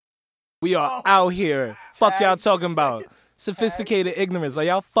We are out here. Fuck y'all talking about. Sophisticated ignorance. Are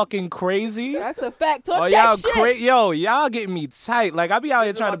y'all fucking crazy? That's a fact. Talk Are that y'all shit. Yo, y'all getting me tight. Like, I be out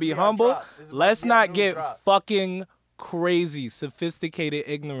here trying to be humble. Let's not get fucking crazy. Sophisticated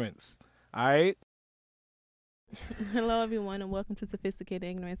ignorance. All right? Hello, everyone, and welcome to Sophisticated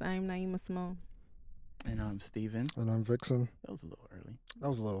Ignorance. I am Naima Simone. And I'm Steven. And I'm Vixen. That was a little early. That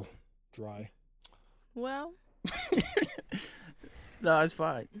was a little dry. Well. No, it's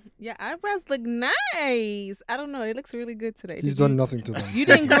fine. Yeah, eyebrows look nice. I don't know. It looks really good today. He's done nothing to them. You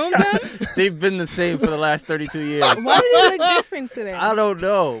didn't groom them? They've been the same for the last 32 years. Why do they look different today? I don't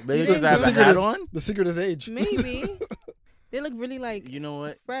know. Maybe because I have a hat on? The secret is age. Maybe. They look really like You know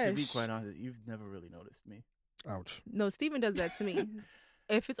what? fresh. To be quite honest, you've never really noticed me. Ouch. No, Steven does that to me.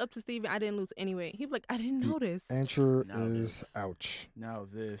 If it's up to Steven, I didn't lose anyway. He'd be like, I didn't notice. Answer Now is this. ouch. Now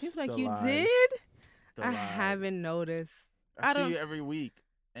this. He's like, the you lies, did? the I lies. haven't noticed. I don't- see you every week.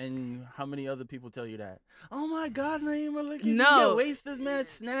 And how many other people tell you that? Oh my God, Naima, look at you. No. Your waist is mad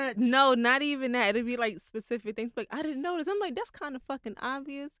snatched. No, not even that. It'd be like specific things. Like, I didn't notice. I'm like, that's kind of fucking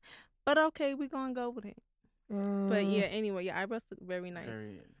obvious. But okay, we're going to go with it. But yeah, anyway, your eyebrows look very nice.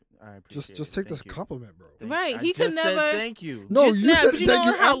 I appreciate Just it. take this Thank you. compliment, bro. Right, I he could just said never- thank you. No, Just you now, said but you thank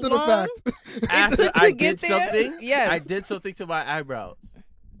know you how after the long fact. After took to I get did there? something, Yes. I did something to my eyebrows.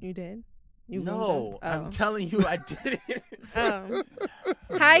 You did? You No, groomed them? I'm Oh. telling you, I did it. Oh.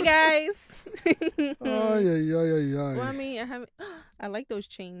 Hi, guys. Oh, yeah. Well, I mean, I like those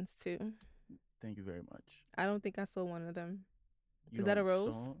chains too. Thank you very much. I don't think I saw one of them. You Is that a always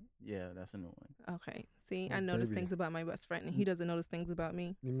rose? saw- Yeah, that's a new one. Okay. See, Oh, I notice baby. things about my best friend, and he doesn't notice things about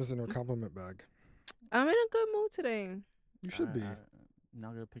me. You're missing a compliment bag. I'm in a good mood today. You should be.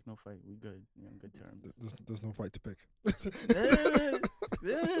 Not gonna pick no fight. We good. We're on good terms. There's no fight to pick.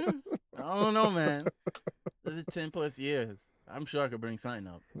 I don't know, man. This is 10+ years. I'm sure I could bring something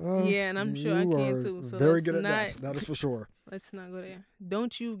up. Yeah, and I'm sure I you can are too, so very let's good at not- that. That is for sure. Let's not go there.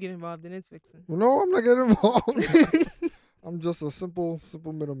 Don't you get involved in this, Vixen. Well, no, I'm not getting involved. I'm just a simple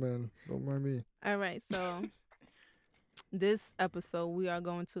middleman. Don't mind me. All right, so this episode we are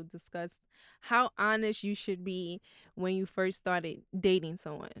going to discuss how honest you should be when you first started dating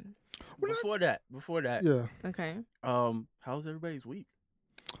someone. Before that, Yeah. Okay. How's everybody's week?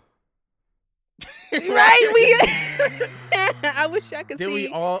 Right? We I wish I could Did see. we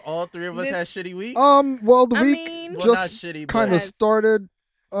all three of us this- had shitty weeks? Well, the I week mean- Well, not just shitty, kind but- of started.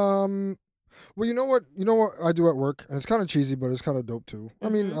 Well, you know what I do at work, and it's kind of cheesy, but it's kind of dope too. I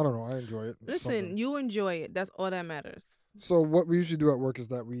mean, Mhm. I don't know, I enjoy it. It's Listen, something. you enjoy it. That's all that matters. So what we usually do at work is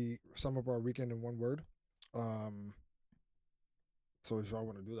that we sum up our weekend in one word. So if y'all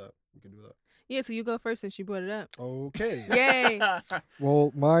want to do that, we can do that. Yeah, so you go first since you brought it up. Okay. Yay.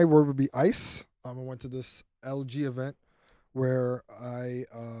 Well, my word would be ice. I went to this LG event where I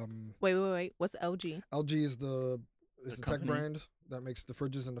Wait. What's LG? LG is the tech company? brand that makes the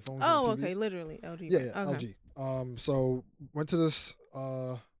fridges and the phones. Oh, and TVs. okay. Literally, LG. Yeah, Okay. LG. So went to this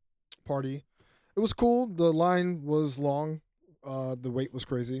party. It was cool. The line was long. The wait was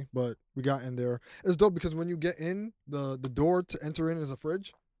crazy, but we got in there. It's dope because when you get in, the door to enter in is a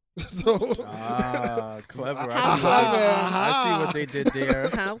fridge. So clever. How clever. I see what they did there.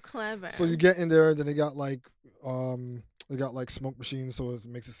 How clever. So you get in there, then they got like smoke machines, so it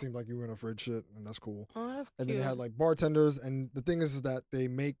makes it seem like you were in a fridge shit, and that's cool. Oh, that's cute. And then they had like bartenders, and the thing is that they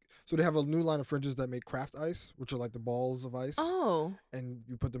have a new line of fridges that make craft ice, which are like the balls of ice, Oh. and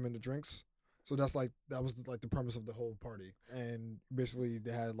you put them in the drinks. So that was the premise of the whole party, and basically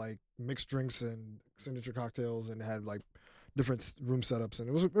they had like mixed drinks and signature cocktails, and they had like different room setups, and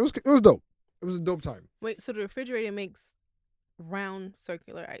it was dope. It was a dope time. Wait, so the refrigerator makes round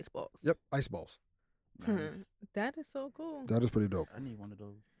circular ice balls? Yep, ice balls. Nice. That is so cool. That is pretty dope. I need one of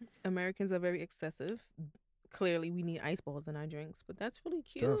those. Americans are very excessive. Clearly, we need ice balls in our drinks, but that's really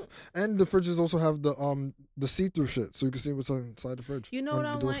cute. Def. And the fridges also have the see-through shit, so you can see what's inside the fridge. You know when what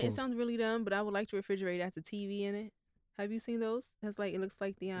I the door's want? It closed. sounds really dumb, but I would like the refrigerator that has a TV in it. Have you seen those? It looks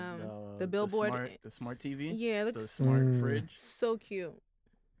like the billboard. The smart TV. Yeah, it The looks smart Mm. fridge. so cute.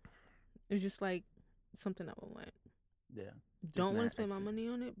 It's just like something I would want. Yeah. Don't want to mad spend my extra. money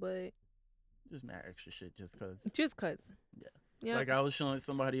on it, but Just mad extra shit just cause. just cause. Yeah. Yeah. Like I was showing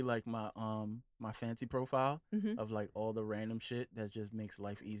somebody like my fancy profile Mhm. of like all the random shit that just makes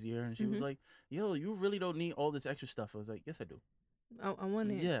life easier, and she was Mhm. like, "Yo, you really don't need all this extra stuff." I was like, "Yes, I do. I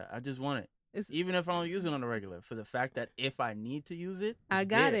want it. Yeah, I just want it. It's, Even if I don't use it on the regular, for the fact that if I need to use it, I it's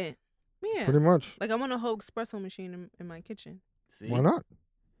got there. it. Yeah. Pretty much. Like I want a whole espresso machine in my kitchen. See? Why not?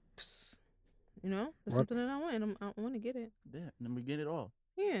 You know, that's What? something that I want. I want to get it. Yeah, and then we get it all.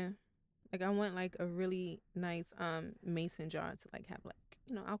 Yeah. Like I want like a really nice mason jar to like have like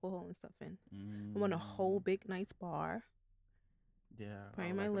alcohol and stuff in. I want a whole big nice bar. Yeah.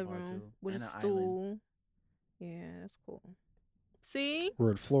 Probably in my living room with and a an stool. island. Yeah, that's cool. See,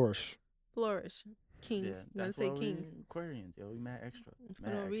 Word flourish. flourish, king. Yeah, You gotta that's say why king we Aquarians. Yo, we mad extra. for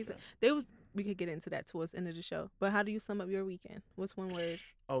Mad no extra. reason. We could get into that towards the end of the show. But how do you sum up your weekend? What's one word?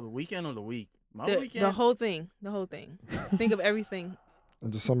 Oh, the weekend or the week? My The weekend. whole thing. The whole thing. Think of everything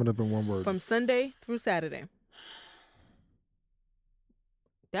And just sum it up in one word. from Sunday through Saturday.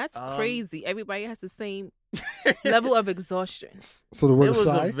 That's crazy. Everybody has the same level of exhaustion. So the word It was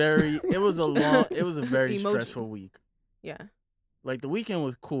sigh? it was a very Emoji. stressful week. Yeah. Like the weekend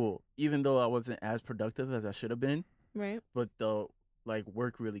was cool, even though I wasn't as productive as I should have been. Right. But the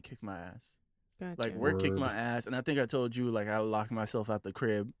work really kicked my ass. Gotcha. Like work kicked Word. my ass, and I think I told you like I locked myself out the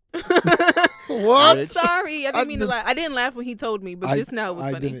crib. What? I'm sorry. I didn't mean to laugh. I didn't laugh when he told me, but just now it was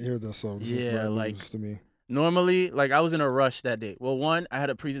I funny. didn't hear this, so this is Yeah, brand like- news to me. Normally, like I was in a rush that day. Well, one, I had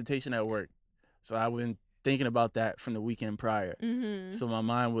a presentation at work, so I've been thinking about that from the weekend prior. Mm-hmm. So my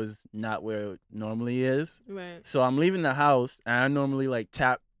mind was not where it normally is. Right. So I'm leaving the house, and I normally like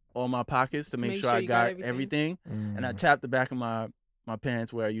tap all my pockets to make sure I you got got everything. And I Mm. tapped the back of my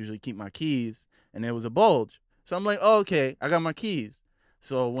pants where I usually keep my keys, and there was a bulge. So I'm like, oh, okay, I got my keys.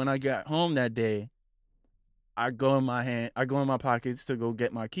 So when I got home that day, I go in my pockets to go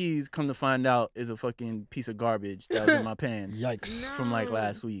get my keys. Come to find out, is a fucking piece of garbage that was in my pants Yikes. from like No.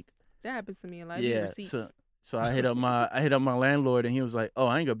 last week. That happens to me a lot. Yeah, Receipts. so I hit up my landlord, and he was like, oh,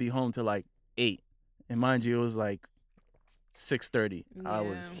 I ain't gonna be home till like 8. And mind you, it was like 6:30. I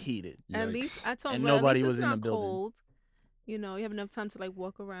was Yeah. heated. At Yikes. least I told And him, well, nobody at least was it's in the not building. cold. You have enough time to like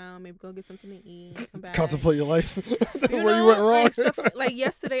walk around, maybe go get something to eat, come back. Contemplate your life. You Where you went know, wrong. Like, stuff, like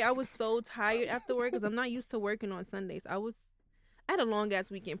yesterday, I was so tired after work because I'm not used to working on Sundays. I had a long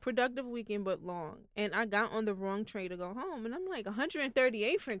ass weekend, productive weekend, but long. And I got on the wrong train to go home. And I'm like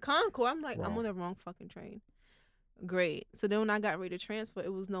 138th and Concord. I'm like, I'm Wow. on the wrong fucking train. Great. So then when I got ready to transfer,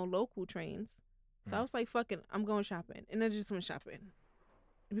 it was no local trains. So I was like, fucking, I'm going shopping. And I just went shopping.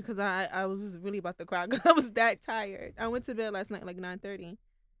 Because I was just really about to cry because I was that tired. I went to bed last night like 9:30.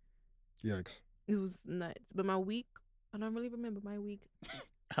 Yikes. It was nuts. But my week, I don't really remember my week.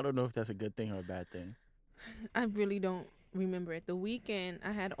 I don't know if that's a good thing or a bad thing. I really don't remember it. The weekend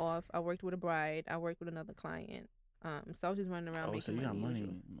I had off. I worked with a bride. I worked with another client. So I was just running around Oh, making so you got money.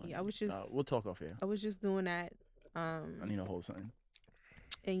 usual. Yeah, I was just We'll talk off here. I was just doing that. I need a whole something.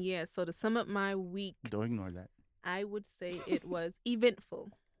 And yeah, so to sum up my week, Don't ignore that. I would say it was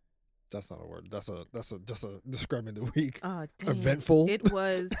eventful. That's not a word. That's just a describing the week. Oh, damn. Eventful. It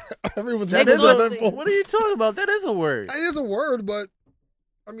was. Everyone's That week is was exhausting. eventful. What are you talking about? That is a word. It is a word, but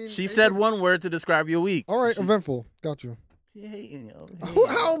I mean. She said one word to describe your week. All right, She, eventful. Got you. she hating, yo.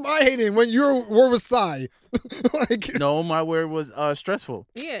 How am I hating when your word was sigh? Like, No, my word was stressful.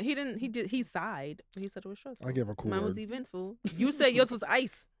 Yeah, he sighed. He said it was stressful. I gave a cool Mine word. was eventful. You said yours was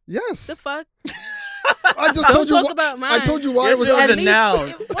ice. Yes. The fuck? I just Don't told you. talk about mine. I told you why Your it was. shit was a least- noun.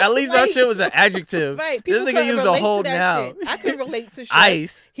 what- At least that like- shit was an adjective. Right. This People nigga couldn't used a relate whole to that noun. shit. I can relate to shit.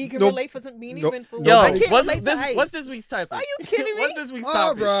 Ice. He can Nope. relate for some being Nope. eventful. Yo, I can't what's relate to ice. this week's topic? Are you kidding me? What's this week's All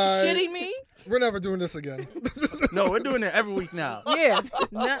topic? right. Shitting me? We're never doing this again. No, we're doing it every week now. Yeah.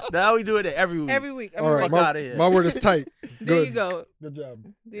 Not Now we doing it every week. every week. All right, Fuck my, outta here. my word is tight. There Good. you go. Good job.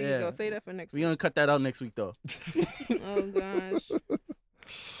 There you Yeah. go. Say that for next We week. gonna cut that out next week though. Oh gosh.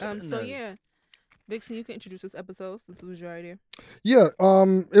 So No. yeah. Vixen, you can introduce this episode since it was your idea. Yeah,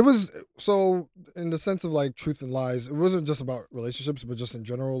 it was so in the sense of like truth and lies. It wasn't just about relationships, but just in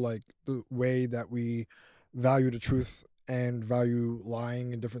general, like the way that we value the truth and value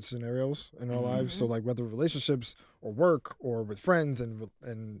lying in different scenarios in our lives. So like whether relationships or work or with friends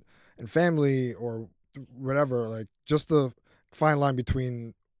and family or whatever, like just the fine line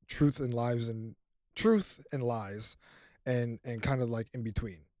between truth and lies and kind of like in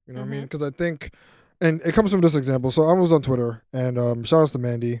between. You know what I mean? Because I think. And it comes from this example. So I was on Twitter, and shout outs to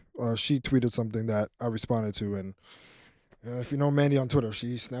Mandy. She tweeted something that I responded to, and if you know Mandy on Twitter,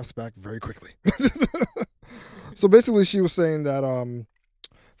 she snaps back very quickly. So basically, she was saying that,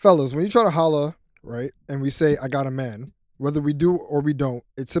 fellas, when you try to holla, right, and we say, I got a man, whether we do or we don't,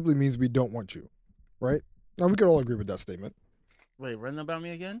 it simply means we don't want you, right? Now, we could all agree with that statement. Wait, run about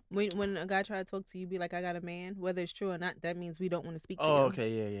me again? When a guy try to talk to you, be like, I got a man, whether it's true or not, that means we don't want to speak to Oh, you.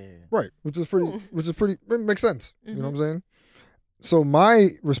 okay, yeah. Right, which is pretty, it makes sense. You know what I'm Mhm. saying? So my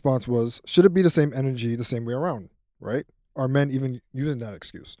response was, should it be the same energy the same way around, right? Are men even using that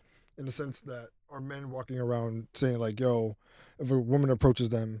excuse? In the sense that are men walking around saying like, yo, if a woman approaches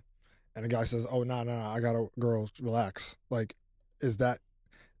them and a guy says, oh, nah, I got a girl, relax. Like, is that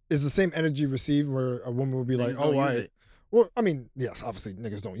is the same energy received where a woman would be like, Niggas oh, don't use I. it. Well, I mean, yes, obviously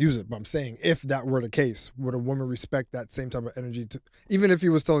niggas don't use it, but I'm saying if that were the case, would a woman respect that same type of energy, even if he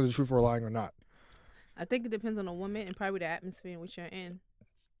was telling the truth or lying or not? I think it depends on the woman and probably the atmosphere in which you're in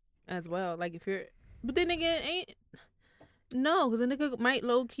as well. Like if you're, but then again, no, because a nigga might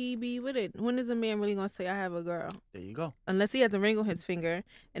low key be with it. When is a man really gonna say I have a girl? There you go. Unless he has a ring on his finger,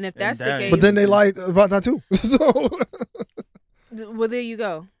 and if And that's the that- case, But then they lie about that too. So well, there you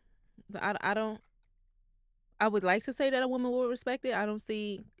go. I don't. I would like to say that a woman will respect it. I don't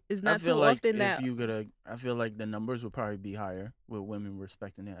see. It's not I feel too like often if that. you gotta, I feel like the numbers would probably be higher with women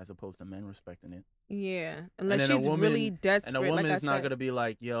respecting it as opposed to men respecting it. Yeah, unless then a she's woman- really desperate. And a woman like is I not said. gonna be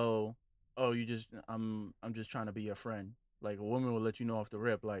like, yo, oh, I'm just trying to be your friend. Like a woman will let you know off the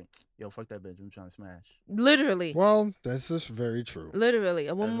rip, like, yo, fuck that bitch, I'm trying to smash. Literally. well, this is very true. Literally,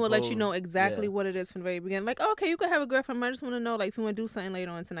 a woman will let you know opposed- exactly yeah. what it is from the very beginning. Like, okay, you could have a girlfriend. But I just want to know, like, if you want to do something later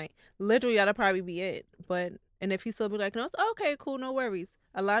on tonight. Literally, that'll probably be it. But and if he still be like, no, it's okay, cool, no worries.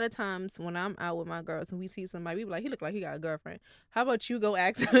 A lot of times when I'm out with my girls and we see somebody, we be like, he look like he got a girlfriend. How about you go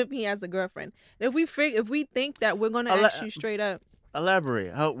ask him if he has a girlfriend? If we think that we're gonna ask you straight up.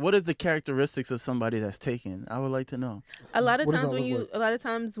 Elaborate. What are the characteristics of somebody that's taken? I would like to know. A lot of What does times that when look like? a lot of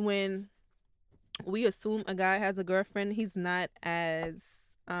times when we assume a guy has a girlfriend, he's not as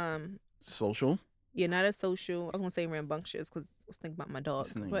Social. yeah, not as social. I was gonna say rambunctious because I was thinking about my dog,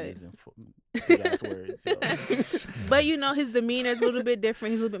 This nigga but using big ass words. Yo. but you know his demeanor is a little bit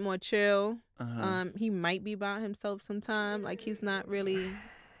different. He's a little bit more chill. Uh-huh. He might be by himself sometime. Like he's not really,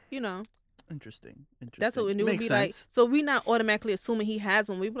 you know. Interesting. That's what it would Makes be like. sense. So we not automatically assuming he has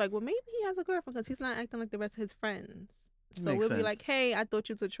one. We be like, well, maybe he has a girlfriend because he's not acting like the rest of his friends. So Makes we'll be sense. like, hey, I thought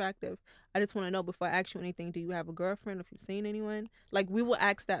you was attractive. I just want to know before I ask you anything. Do you have a girlfriend? If you've seen anyone, like we will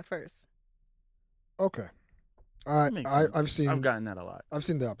ask that first. Okay. Makes sense. I've gotten that a lot. I've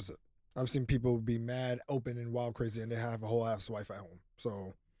seen the opposite. I've seen people be mad, open, and wild crazy, and they have a whole ass wife at home.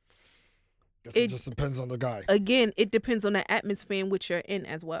 So, guess it just depends on the guy. Again, it depends on the atmosphere in which you're in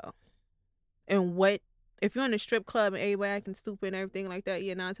as well, and what if you're in a strip club and everybody acting stupid and everything like that.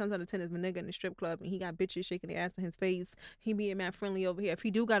 Yeah, 9 times out of 10 is my nigga in the strip club and he got bitches shaking their ass in his face. He being mad friendly over here. If he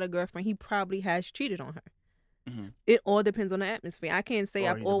do got a girlfriend, he probably has cheated on her. Mm-hmm. It all depends on the atmosphere. I can't say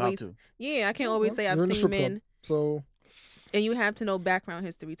I've always. Yeah, I can't always say I've You're in the seen strip club, men. so. And you have to know background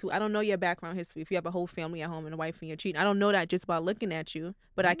history too. I don't know your background history. If you have a whole family at home and a wife and you're cheating, I don't know that just by looking at you.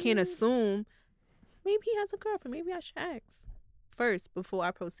 But I can't assume. Maybe he has a girlfriend. Maybe I should ask first before I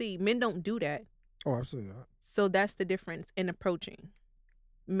proceed. Men don't do that. Oh, absolutely not. So that's the difference in approaching.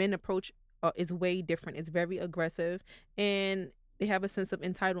 Men approach is way different. It's very aggressive, and they have a sense of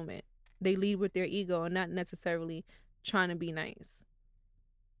entitlement. They lead with their ego and not necessarily trying to be nice.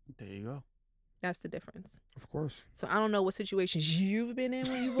 There you go. That's the difference. Of course. So I don't know what situations you've been in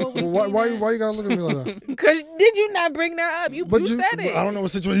when you've always Well, seen why that. you gotta look at me like that? Because did you not bring that up? You said it. I don't know what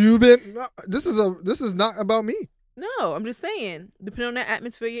situation you've been. No, this is not about me. No, I'm just saying. Depending on the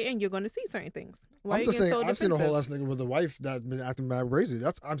atmosphere you're in, you're going to see certain things. Why I'm you just getting saying so I've seen a whole defensive? ass nigga with a wife that's been acting mad crazy.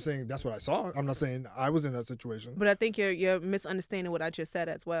 I'm saying that's what I saw. I'm not saying I was in that situation. But I think you're misunderstanding what I just said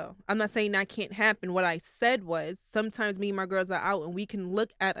as well. I'm not saying that can't happen. What I said was sometimes me and my girls are out and we can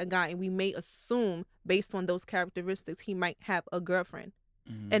look at a guy and we may assume based on those characteristics he might have a girlfriend.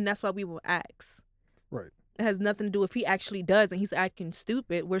 Mm-hmm. And that's why we will ask. Right. It has nothing to do if he actually does and he's acting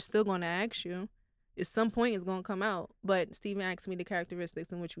stupid. We're still going to ask you. At some point it's going to come out. But Steven asked me the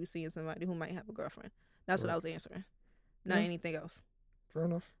characteristics in which we see in somebody who might have a girlfriend. That's what I was answering. Not anything else. Fair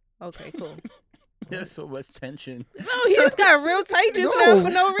enough. Okay, cool. There's so much tension. No, he just got real tight just now for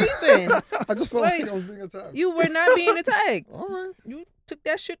no reason. I just felt Wait. like I was being attacked. You were not being attacked. All right. You took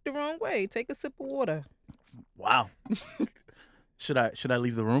that shit the wrong way. Take a sip of water. Wow. Should I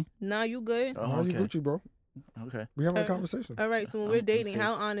leave the room? Nah, you good. Oh, Nah, you okay. Gucci, bro. Okay. We having a conversation. All right, so when I'm we're dating, safe.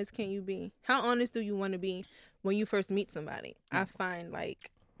 how honest can you be? How honest do you want to be when you first meet somebody? I find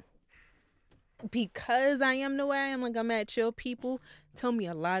like because I am the way I am, like I'm at chill, people tell me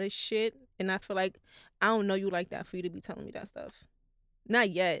a lot of shit, and I feel like I don't know you like that for you to be telling me that stuff. Not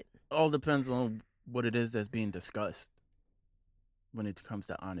yet. All depends on what it is that's being discussed when it comes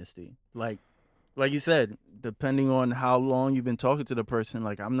to honesty. Like you said, depending on how long you've been talking to the person,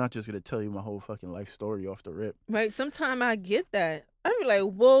 like I'm not just gonna tell you my whole fucking life story off the rip. Right? Sometimes I get that. I be like,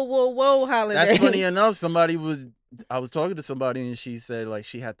 whoa, Holiday. That's funny enough. I was talking to somebody and she said like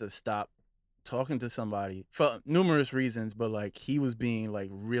she had to stop talking to somebody for numerous reasons, but like he was being like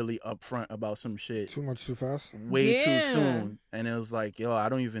really upfront about some shit Too much, too fast. way too Yeah. soon, and it was like, yo, I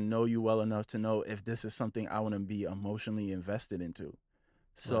don't even know you well enough to know if this is something I want to be emotionally invested into.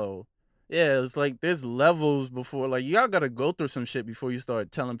 So Yeah, it's like there's levels before, like y'all gotta go through some shit before you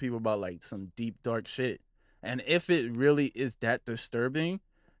start telling people about like some deep dark shit. And if it really is that disturbing,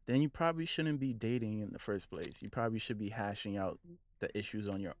 then you probably shouldn't be dating in the first place. You probably should be hashing out the issues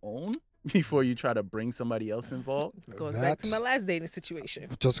on your own before you try to bring somebody else involved. Goes back to my last dating situation.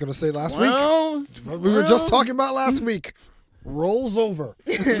 Just gonna say last Well, week. We were just talking about last week. Rolls over.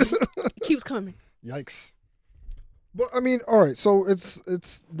 Keeps coming. Yikes. But I mean, all right. So it's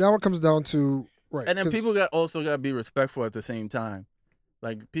now it comes down to right. And then 'cause- people also got to be respectful at the same time.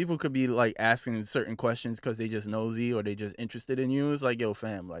 Like, people could be, like, asking certain questions because they just nosy or they just interested in you. It's like, yo,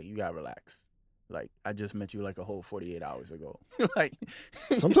 fam, like, you got to relax. Like, I just met you, like, a whole 48 hours ago. Like,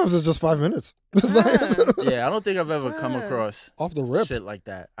 sometimes it's just 5 minutes. yeah, I don't think I've ever come across Off the rip. shit like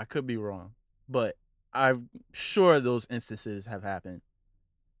that. I could be wrong. But I'm sure those instances have happened.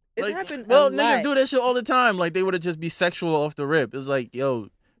 It's Like, happened well, a niggas lot. do that shit all the time. Like, they would have just be sexual off the rip. It's like, yo,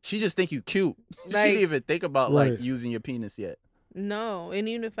 she just think you cute. She Like- didn't even think about, Right. like, using your penis yet. No, and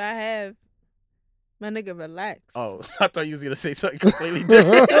even if I have, my nigga, relax. Oh, I thought you was going to say something completely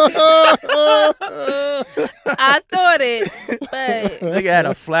different. I thought it, but Nigga had a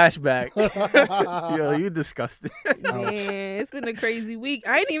flashback. Yo, you disgusting. man, it's been a crazy week.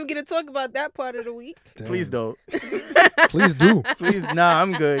 I ain't even get to talk about that part of the week. Damn. Please don't. Please do. Please, nah,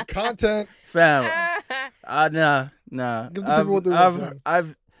 I'm good. Content. Fam, nah. Give the people what they want,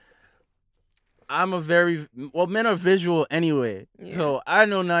 Tim. I'm a very, well, men are visual anyway. Yeah. So I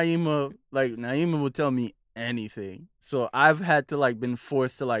know Naima will tell me anything. So I've had to, like, been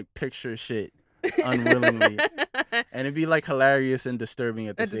forced to, like, picture shit unwillingly. And it'd be, like, hilarious and disturbing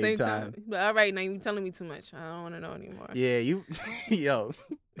at the same time. But all right, now you're telling me too much. I don't want to know anymore. Yeah, you, yo.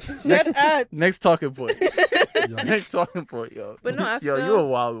 Shut up. Next talking point. Yikes. Next talking point, yo. But no, I yo, feel- you a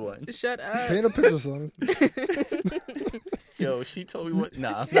wild one. Shut up. Paint a picture, son. Yo, she told me what?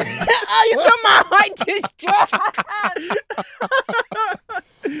 Nah. Oh, you saw my heart just drop.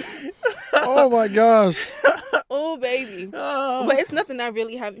 Oh my gosh. Oh, baby. Oh. But it's nothing I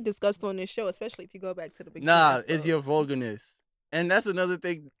really haven't discussed on this show, especially if you go back to the beginning. Nah, it's episodes. your vulgarness. And that's another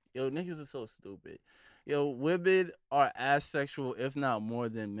thing. Yo, niggas are so stupid. Yo, women are as sexual, if not more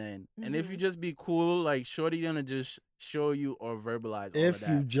than men. And if you just be cool, like, shorty gonna just show you or verbalize all If of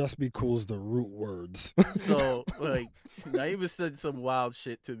you that. just be cool is the root words. So, like, Naima said some wild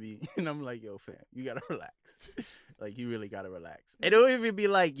shit to me. And I'm like, yo, fam, you gotta relax. Like, you really gotta relax. And it'll even be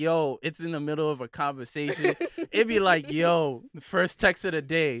like, yo, it's in the middle of a conversation. It'd be like, yo, first text of the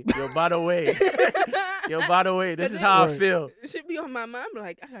day. Yo, by the way. Yo, by the way, this is how I Right. feel. It should be on my mind.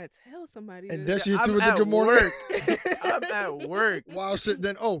 Like, I gotta tell somebody. And this. then she hits you I'm with the at good morning. work. I'm at work. Wow shit.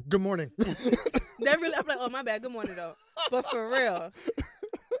 Then good morning. That really, I'm like, oh my bad. Good morning though. But for real.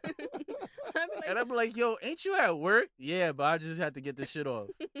 I'd be like, And I'm like, yo, ain't you at work? Yeah, but I just had to get this shit off.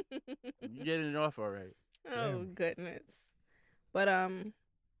 You getting it off all right. oh Damn. goodness. But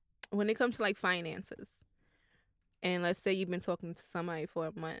when it comes to like finances, and let's say you've been talking to somebody for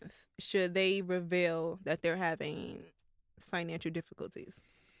a month, should they reveal that they're having financial difficulties?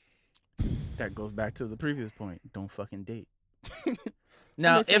 That goes back to the previous point. Don't fucking date.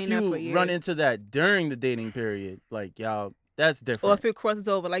 Now, been if saying that for you run years. into that during the dating period, like, y'all, that's different. Or if it crosses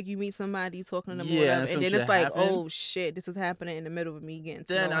over, like you meet somebody talking to them, Yeah, or whatever, and some and then shit it's like, happen. oh shit, this is happening in the middle of me getting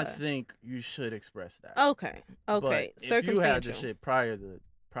to then know I her. think you should express that. Okay. But Okay. if you had the Circumstantial. shit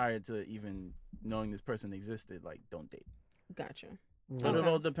prior to even knowing this person existed, like, don't date. Gotcha. But it Okay.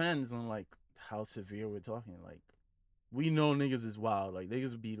 all depends on, like, how severe we're talking. Like, we know niggas is wild. Like,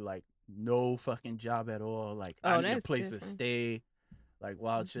 niggas be like, no fucking job at all. Like, Oh, I need a that's place to different. stay. Like,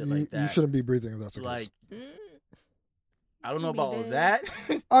 wild shit You, like that. you shouldn't be breathing if that's the Like, case. Mm. I don't know Be about all dead.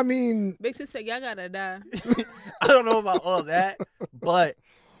 that. I mean, Big sis said, y'all gotta die. I don't know about all that. But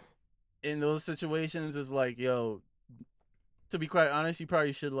in those situations, it's like, yo, to be quite honest, you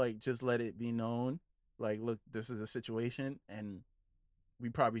probably should, like, just let it be known. Like, look, this is a situation, and we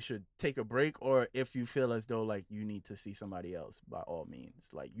probably should take a break. Or if you feel as though, like, you need to see somebody else, by all means.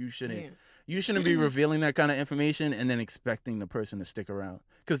 Like, you shouldn't be revealing that kind of information and then expecting the person to stick around,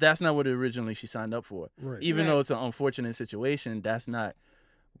 because that's not what originally she signed up for. right. Even Right. though it's an unfortunate situation, that's not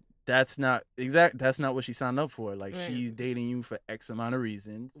what she signed up for. Like, Right. she's dating you for X amount of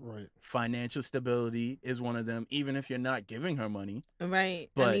reasons. Right. Financial stability is one of them, even if you're not giving her money. Right.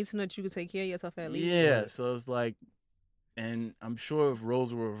 I But- need to know that you can take care of yourself at least. Yeah, Right. so it's like, and I'm sure if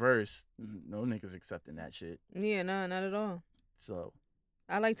roles were reversed, no niggas accepting that shit. Yeah, no, not at all. So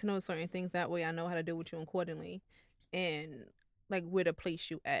I like to know certain things. That way I know how to deal with you accordingly. And like where to place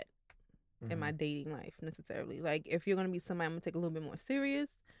you at in my dating life necessarily. Like if you're going to be somebody I'm going to take a little bit more serious,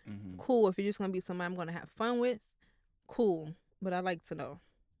 mhm. cool. If you're just going to be somebody I'm going to have fun with, cool. But I like to know.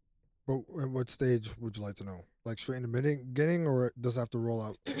 But at what stage would you like to know? Like straight in the beginning, or does it have to roll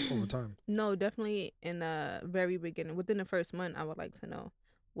out over time? No, definitely in the very beginning. Within the first month, I would like to know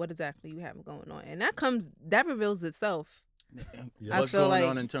what exactly you have going on, and that reveals itself. Yeah. What's I feel going like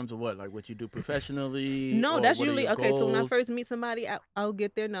on in terms of what? Like what you do professionally? no, or that's what are usually your okay. So when I goals? first meet somebody, I'll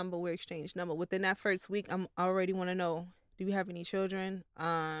get their number. We exchange number. Within that first week, I already want to know: do you have any children?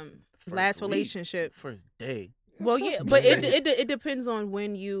 First Last week, relationship. first day. Well, First yeah, but day. it depends on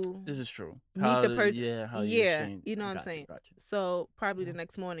when you This is true. meet the person. Yeah, how you Yeah, exchange- you know what I'm Gotcha, saying. gotcha. So probably the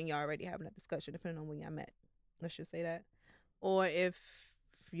next morning y'all already having that discussion, depending on when y'all met. Let's just say that, or if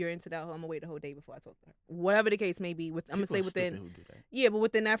you're into that, I'm gonna wait the whole day before I talk to her. Whatever the case may be, I'm gonna People say are stupid within. who do that. Yeah, but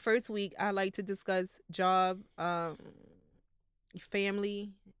within that first week, I like to discuss job,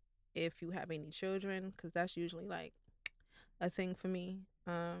 family, if you have any children, because that's usually like a thing for me.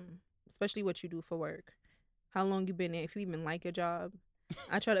 Especially what you do for work, how long you been there, if you even like your job.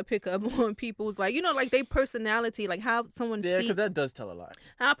 I try to pick up on people's like they personality, like how someone Yeah, speak, because that does tell a lot.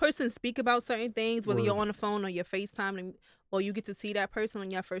 how a person speak about certain things, whether you're Word. on the phone or you're FaceTime, or you get to see that person on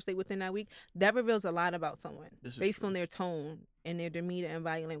your first date within that week. That reveals a lot about someone This is based true. on their tone and their demeanor and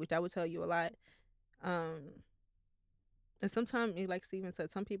body language. That would tell you a lot. And sometimes, like Steven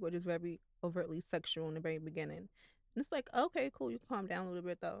said, some people are just very overtly sexual in the very beginning. And it's like, okay, cool, you can calm down a little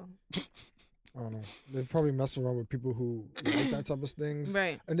bit though. I don't know. They've probably messed around with people who like that type of things,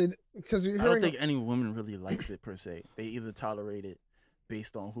 Right. and then because you're I hearing. don't think any woman really likes it per se. They either tolerate it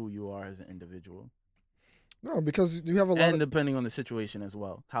based on who you are as an individual, No, because you have a lot and of. depending on the situation as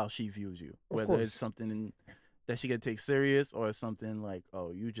well, how she views you. Of Whether course. it's something that she could take serious, or it's something like,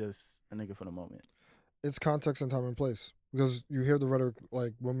 oh, you just a nigga for the moment. It's context and time and place, because you hear the rhetoric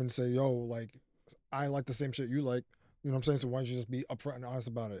like women say, "Yo, like I like the same shit you like." You know what I'm saying? So why don't you just be upfront and honest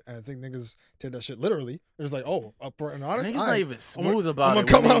about it? And I think niggas take that shit literally. It's like, oh, upfront and honest. Niggas not even smooth I'm about gonna it.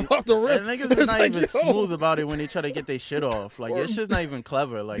 come when out off the rip. Niggas is It's not like, even yo, smooth about it when they try to get their shit off. Like your Or shit's not even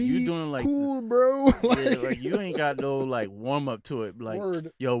clever. Like be you doing like cool, bro. yeah, like you ain't got no like warm up to it. Like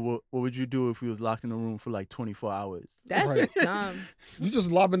Word. yo, what would you do if we was locked in a room for like 24 hours? That's Right. dumb. You just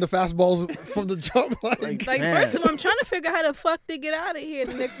lobbing the fastballs from the jump, like Like, Like, man. first of all, I'm trying to figure out how the fuck they get out of here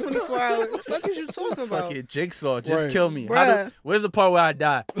the next 24 hours. What the fuck is you talking about? Fucking jigsaw, just Right. kill me. Bruh. Where's the part where I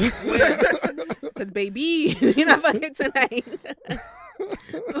die? Because, baby, you're not fucking tonight.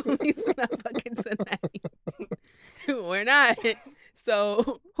 We're not fucking tonight. We're not.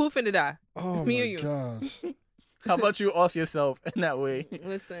 So, who finna die? oh Me my or you? gosh. How about you off yourself in that way?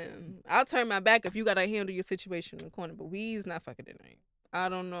 Listen, I'll turn my back if you gotta handle your situation in the corner, but we's not fucking tonight. I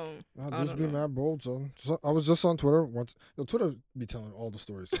don't know. Nah, I dudes don't be know. mad bold, son. So, I was just on Twitter once. Yo, Twitter be telling all the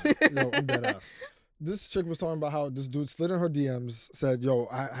stories. Son. Yo, I'm dead ass. This chick was talking about how this dude slid in her DMs, said, "Yo,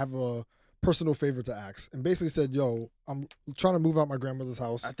 I have a personal favor to ask," and basically said, "Yo, I'm trying to move out my grandmother's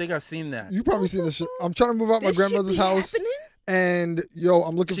house." I think I've seen that. You probably seen this shit. I'm trying to move out my This shit grandmother's be house, happening? and yo,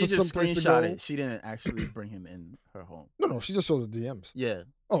 I'm looking She for some just place to screenshot go. it. She didn't actually bring him in her home. No, she just showed the DMs. Yeah.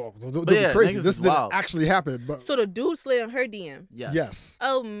 Oh, don't But be yeah, crazy. niggas This is didn't wild. actually happen, but So the dude slid on her DM. Yes. yes,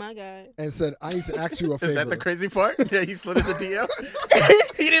 Oh my god. and said, "I need to ask you a favor." Is that the crazy part? Yeah, he slid in the DM.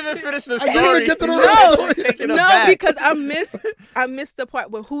 He didn't even finish the I story. didn't even get to the He real was story. taken No, aback. because I missed the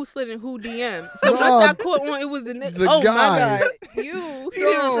part where who slid in who DM. So No, once I caught on, it was the the oh guy. my god, you. He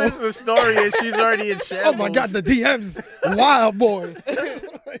didn't No. even finish the story, and she's already in Oh shambles. my God, the DMs, wild boy.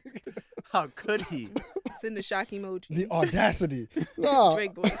 How could he? Send the shock emoji. The audacity. Nah.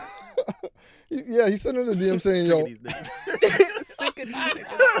 Drake voice. Yeah, he sent in the DM saying, Sick of "Yo, these niggas. Sick of these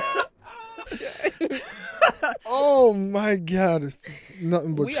niggas. oh my God,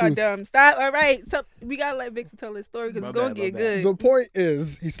 nothing but We truth." are dumb. Stop. All right. So we gotta let Victor tell his story because My it's gonna bad, get my good. The point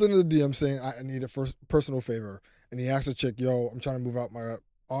is, he slid in the DM saying, "I need a first personal favor," and he asked the chick, "Yo, I'm trying to move out my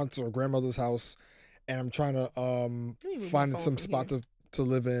aunt's or grandmother's house, and I'm trying to even move find my phone some from spot to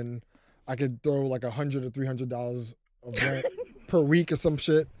live in. I could throw like $100 or $300 of rent per week or some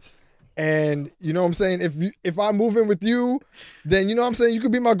shit." And you know what I'm saying? If I move in with you, then you know what I'm saying, you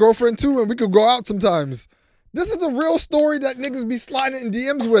could be my girlfriend too, and we could go out sometimes. This is the real story that niggas be sliding in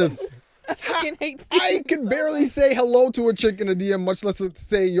DMs with. I fucking hate I Steven can so barely much. say hello to a chick in a DM, much less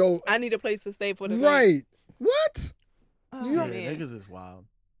say, "Yo, I need a place to stay for the night. right." What? Oh, You Yeah, know- man. niggas is wild.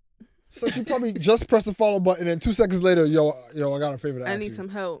 So she probably just pressed the follow button, and 2 seconds later, yo, I got a favor to I ask need you. some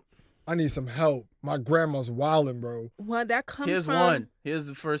help. I need some help. My grandma's wilding, bro. Well, that comes Here's from one. Here's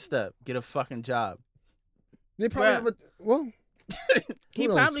the first step. Get a fucking job. They probably Bruh. have a well. He who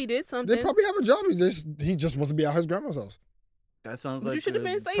knows? probably did something. They probably have a job. He just wants to be at his grandma's house. That sounds But you like should have a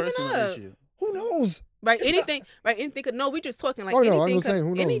been saving personal up. issue. Who knows? Right, It's anything. Right, anything. No, we just talking like Oh, no, I'm anything. just saying, who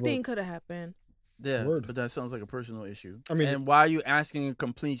knows, Anything could have happened. Yeah, Word. but that sounds like a personal issue. I mean, and why are you asking a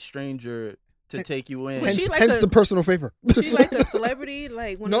complete stranger to take you in? Was she like hence a- the personal favor. She like a celebrity,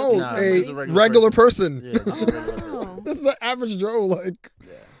 like one No, of the Nah, people it was with a money? regular person. Yeah, just a Oh regular person. wow, This is an average Joe. Like,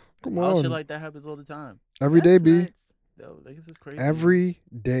 Yeah. come All on. shit like that happens all the time. Every day, That's B. nuts. Yo, niggas is crazy. Every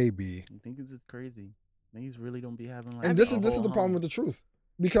day, B. You think it's crazy? Niggas really don't be having like. And this a is the whole problem home. with the truth,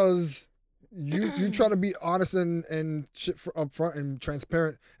 because you try to be honest and shit up front and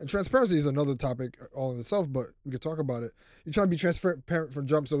transparent. And transparency is another topic all in itself, but we could talk about it. You try to be transparent from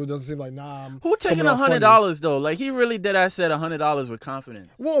jump, so it doesn't seem like I'm Who taking coming off funny. $100 though? Like he really did. I said $100 with confidence.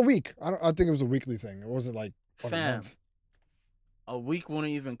 Well, a week. I think it was a weekly thing. It wasn't like on a Fam, month. a week wouldn't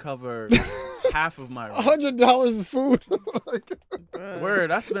even cover half of my rent. $100 is food. Like, Bruh.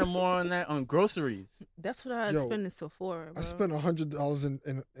 Word, I spent more on that on groceries. That's what I Yo, spend in Sephora, bro. I spent $100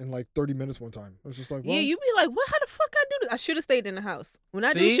 in like 30 minutes one time. I was just like, well, Yeah, you be like, what? How the fuck I do this? I should have stayed in the house. When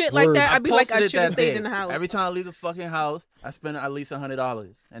I do See? shit like Word. that, I be like, I posted it should have that stayed day. in the house. Every time I leave the fucking house, I spend at least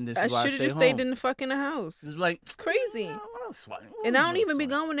 $100, and this I is why I should have stay just home. stayed in the fucking house. It's like It's crazy. "Yeah, what else swiping? What And I else don't even be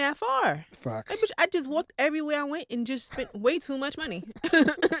swiping?" going that far. facts. Like, bitch, I just walked everywhere I went and just spent way too much money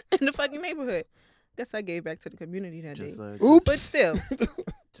in the fucking neighborhood. Guess I gave back to the community that Just day. like, Oops. But still,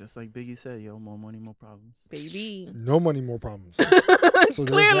 just like Biggie said, yo, more money, more problems. baby. No money, more problems. So there's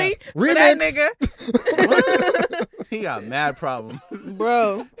Clearly, that. for that Remix. nigga. He got mad problems.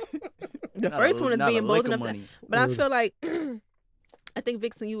 Bro. The first one is being bold enough. Money. But I Word. feel like, I think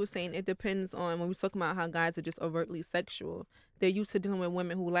Vixen, you were saying it depends on when we was talking about how guys are just overtly sexual. They're used to dealing with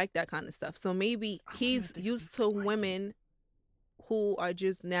women who like that kind of stuff. So maybe he's used to women who are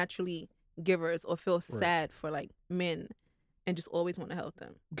just naturally givers or feel sad for like men and just always want to help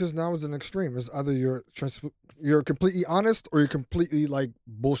them. Because now it's an extreme. It's either you're completely honest or you're completely like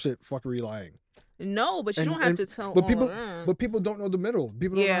bullshit fuckery lying. No, but you And- don't have and- to tell but all people- of them. But people don't know the middle.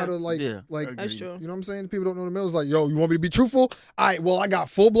 People don't know Yeah. how to like Yeah, like agreed. That's true. you know what I'm saying? People don't know the middle. It's like, yo, you want me to be truthful? Well, I got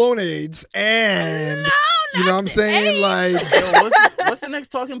full blown AIDS and you know what I'm saying? Like Yo, what's the next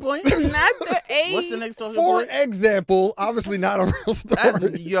talking point? Not the age. What's the next talking for point? example, obviously not a real That's,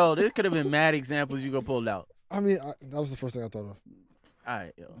 story. yo, there could have been mad examples you could pull out. I mean, that was the first thing I thought of. All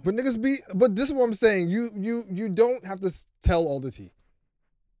right, yo. But niggas be. But this is what I'm saying. You don't have to tell all the tea.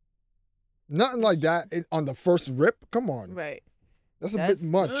 Nothing like that on the first rip. Come on, Right. that's a That's- bit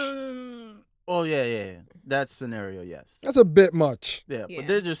much. Oh yeah. That scenario, yes. That's a bit much. Yeah, Yeah. but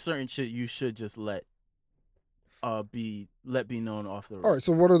there's just certain shit you should just let be known off the road. All right.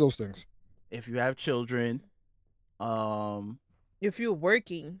 So what are those things? If you have children, If you're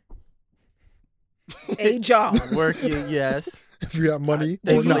working a job. working, yes. If you have money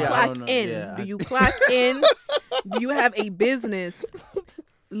I- or Do you Thankfully, not. I clock don't know. in? Yeah, Do I- you clock in? Do you have a business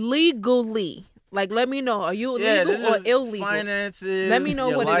legally? Like, let me know. Are you Yeah, legal there's or just illegal? finances. Let me know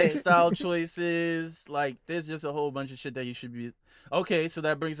your what it is. lifestyle choices. Like, there's just a whole bunch of shit that you should be. Okay, so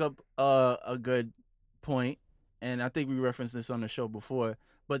that brings up a good point, and I think we referenced this on the show before.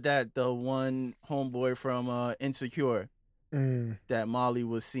 But that the one homeboy from Insecure Mm. that Molly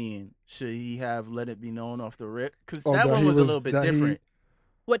was seeing, should he have let it be known off the rip? Because Oh, that that one he was a was- little bit that he- different.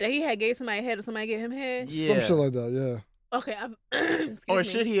 What, that he had gave somebody a head or somebody gave him head? Yeah. Some shit like that. Yeah. Okay. Excuse Or me.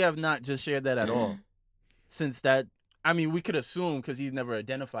 should he have not just shared that at all? Since that, I mean, we could assume because he's never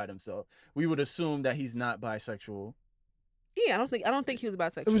identified himself. We would assume that he's not bisexual. Yeah, I don't think he was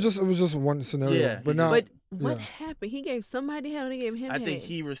bisexual. It was just one scenario. Yeah, but he now But what yeah. happened? He gave somebody head or he gave him I head? think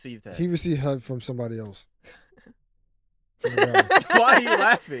he received that. he received help from somebody else. From a guy. Why are you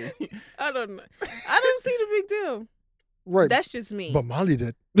laughing? I don't know. I don't see the big deal. Right. That's just me. But Molly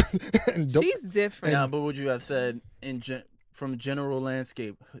did. And don't- She's different. Yeah, but would you have said from general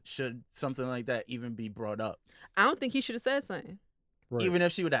landscape, should something like that even be brought up? I don't think he should have said something. right. Even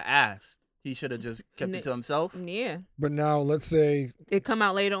if she would have asked, he should have just kept it to himself. Yeah. But now let's say It come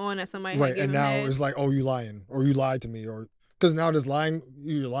out later on that somebody right, had given and him now head. it's like, oh, you lying, or you lied to me, or because now there's lying,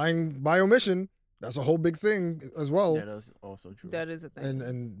 you're lying by omission. That's a whole big thing as well, Yeah, that's also true. That is a thing.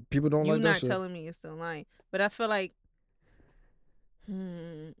 and people don't You're like that not shit, telling me you're still lying. But I feel like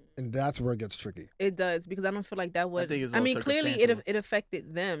and that's where it gets tricky. it does because I don't feel like that would. think it's I all mean, clearly circumstantial. it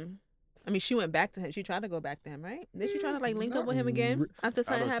affected them. I mean, she went back to him. She tried to go back to him, right? Did she try to like link up Not with him again re- after I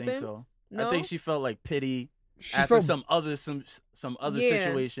something don't happened? think so. No. I think she felt like pity She after felt some other Yeah.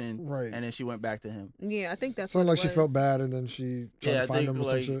 situation, right, and then she went back to him. Yeah, I think that's. sounded what like it she felt was. bad, and then she tried Yeah, to I find think him or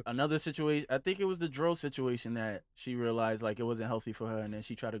some like shit. another situation. I think it was the drill situation that she realized like it wasn't healthy for her, and then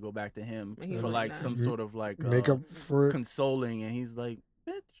she tried to go back to him And he for was like like, some nah. sort of like Make up for it. consoling, and he's like,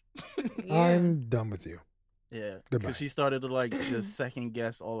 "Bitch." Yeah. I'm done with you. Yeah, Goodbye. because she started to like just second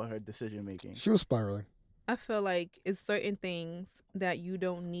guess all of her decision making. She was spiraling. I feel like it's certain things that you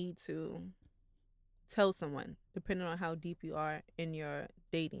don't need to tell someone, depending on how deep you are in your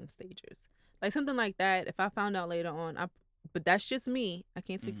dating stages. Like something like that, if I found out later on, but that's just me. I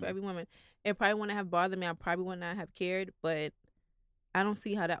can't speak for every woman. It probably wouldn't have bothered me. I probably would not have cared, but I don't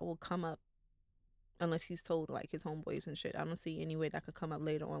see how that will come up unless he's told like his homeboys and shit. I don't see any way that could come up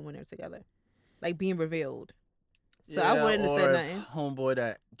later on when they're together, like being revealed. So I wouldn't have said nothing. Homeboy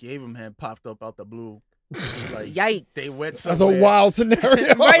that gave him head popped up out the blue. Like, yikes! They went That's somewhere. a wild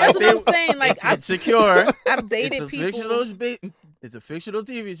scenario. Right, that's what I'm saying. Like, it's secure. I've dated it's a people. It's a fictional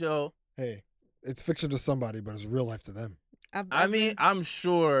TV show. Hey, it's fiction to somebody, but it's real life to them. I mean, I'm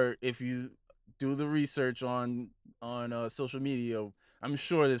sure if you do the research on social media, I'm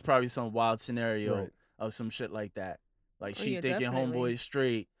sure there's probably some wild scenario of some shit like that. Like she thinking homeboy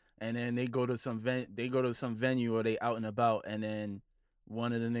straight, and then they go to some venue or they out and about, and then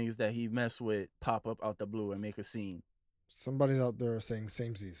one of the niggas that he messed with pop up out the blue and make a scene. Somebody's out there saying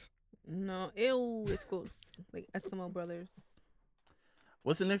samesies. No, ew, it's gross. Like Eskimo brothers.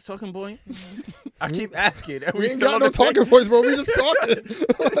 What's the next talking point? I keep asking. We ain't got no talking points, bro. We just talking.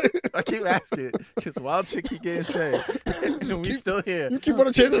 I keep asking because wild chick keep getting said, and we still here. You keep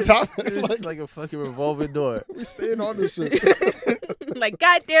on changing the topic. It's like a fucking revolving door. We staying on this shit. Like,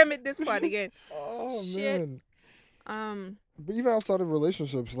 God damn it, this part again. Oh shit. Man. But even outside of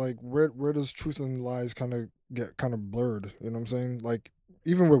relationships, like where does truth and lies kind of get kind of blurred? You know what I'm saying? Like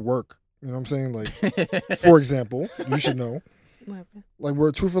even with work, you know what I'm saying? Like for example, you should know. What happened? Like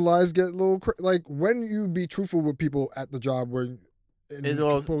where truth and lies get a little like when you be truthful with people at the job, where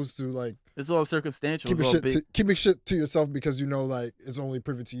opposed to like it's all circumstantial. Keeping shit to yourself because you know like it's only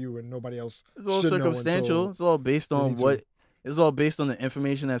privy to you and nobody else. It's all circumstantial. It's all based on what. It's all based on the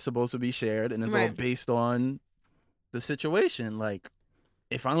information that's supposed to be shared, and it's all based on the situation. Like,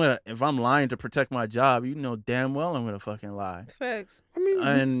 if I'm lying to protect my job, you know damn well I'm gonna fucking lie. Facts. I mean,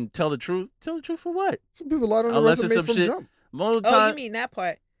 and tell the truth. Tell the truth for what? Some people lied on the resume from jump. Oh, you mean that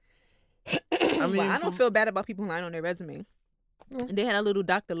part? I mean, I don't feel bad about people lying on their resume. No. And they had a little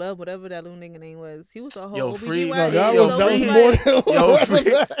Dr. Love, whatever that little nigga name was. He was a whole OBGYN. No, that was more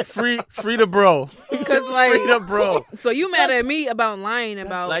than free the bro. Because like, free the bro. So you mad at me about lying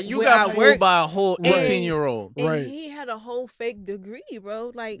about like you where got I fooled work, by a whole 18-year-old. And right. he had a whole fake degree,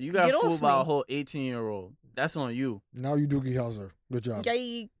 bro. Like you got fooled by a whole 18-year-old. That's on you. Now you Doogie Howser. Good job.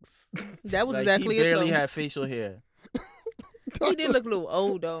 Yikes. That was like, exactly he it. barely though. had facial hair. He did look a little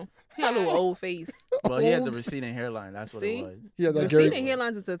old though. He had a little old face. Well, he had the receding hairline. That's what it was. He had that receding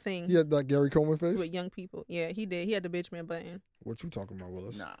hairlines is a thing. He had that Gary Coleman face with young people. Yeah, he did. He had the bitch man button. What you talking about,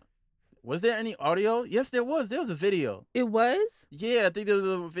 Willis? Nah. Was there any audio? Yes, there was. There was a video. It was? Yeah, I think there was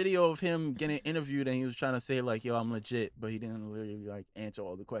a video of him getting interviewed, and he was trying to say like, "Yo, I'm legit," but he didn't really like answer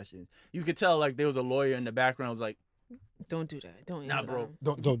all the questions. You could tell like there was a lawyer in the background. Was like, "Don't do that. Don't." Nah, bro.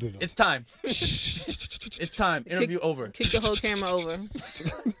 Don't do this. It's time. It's time. Interview over. Kick the whole camera over.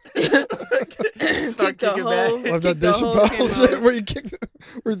 Start kicking back. Like that Dave Chappelle shit where you kicked it.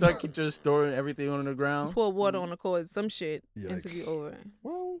 Start just throwing everything on the ground. Pour water on the cord. Some shit. Yikes. Interview over.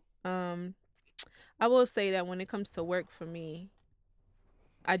 Well, I will say that when it comes to work for me,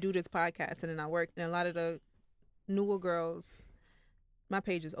 I do this podcast and then I work, and a lot of the newer girls, my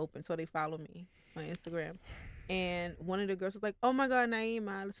page is open, so they follow me on Instagram. And one of the girls was like, "Oh my God, Naeem,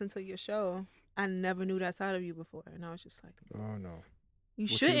 I listened to your show. I never knew that side of you before." And I was just like, "Oh no, you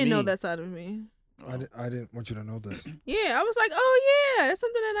shouldn't know that side of me." I didn't want you to know this. Yeah, I was like, "Oh yeah, that's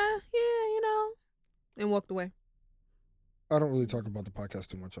something that you know," and walked away. I don't really talk about the podcast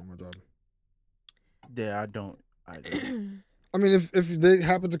too much on my job. Yeah, I don't. I mean, if they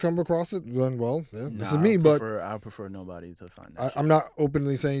happen to come across it, then well, yeah, this is me. But I prefer nobody to find that. I'm not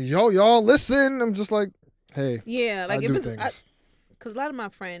openly saying, "Yo, y'all, listen." I'm just like, hey, yeah, like I do things. Because a lot of my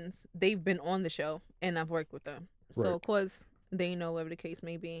friends, they've been on the show and I've worked with them, so of course they know whatever the case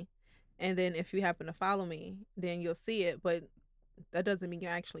may be. And then if you happen to follow me, then you'll see it. But that doesn't mean you're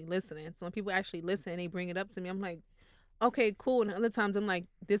actually listening. So when people actually listen and they bring it up to me, I'm like, okay, cool. And other times I'm like,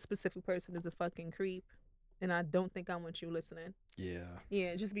 this specific person is a fucking creep, and I don't think I want you listening. Yeah,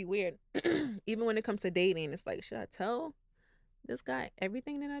 it just be weird. Even when it comes to dating, it's like, should I tell this guy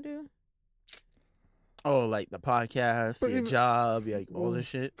everything that I do? Oh, like the podcast, your job, like all this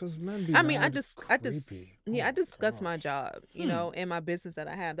shit. Because men be I discuss my job, you Hmm. know, and my business that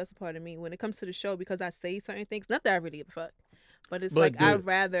I have. That's a part of me. When it comes to the show, because I say certain things, not that I really give a fuck, but it's like I'd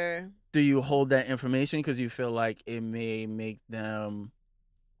rather. Do you hold that information because you feel like it may make them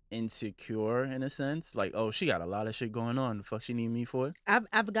insecure in a sense? Like, oh, she got a lot of shit going on. The fuck she need me for?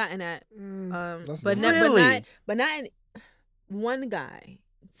 I've gotten that, but not in one guy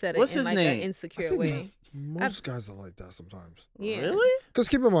said it What's in his like name? an insecure way. Most guys are like that sometimes. Yeah. Really? Because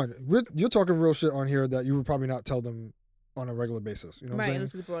keep in mind, you're talking real shit on here that you would probably not tell them on a regular basis. You know what I'm Right.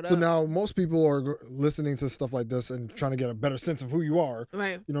 saying? Brought So up. now most people are listening to stuff like this and trying to get a better sense of who you are.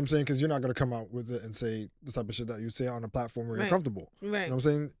 Right. You know what I'm saying? Because you're not going to come out with it and say the type of shit that you say on a platform where Right. you're comfortable. Right. You know what I'm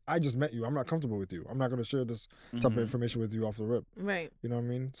saying? I just met you. I'm not comfortable with you. I'm not going to share this type of information with you off the rip. Right. You know what I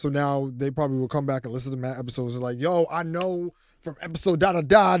mean? So now they probably will come back and listen to my episodes and like, yo, I know from episode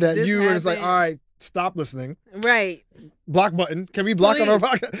da-da-da that This you, and it's like, happened. all right, stop listening. Right. Block button. Can we block on our Please.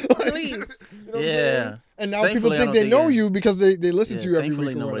 podcast? Please. You know what I'm Yeah. saying? And now Thankfully, people I think don't they think know you're- you because they listen to you every thankfully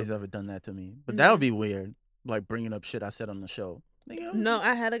week. Or nobody's whatever. ever done that to me. But that would be weird. Like bringing up shit I said on the show. Nigga, No,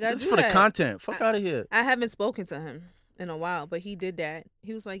 I had a guy this is do for the that. content. Fuck out of here. I haven't spoken to him in a while, but he did that.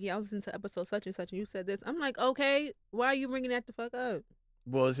 He was like, "Yeah, I was into episode such and such, and you said this." I'm like, "Okay, why are you bringing that the fuck up?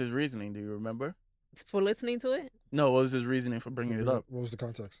 What was his reasoning? Do you remember? For listening to it?" No, what was his reasoning for bringing it up? What was the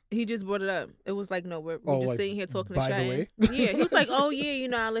context? He just brought it up. It was like, "No, we're Oh, just like, sitting here talking by and the chatting." way? Yeah, he was like, "Oh yeah, you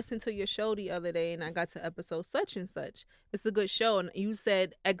know, I listened to your show the other day, and I got to episode such and such. It's a good show, and you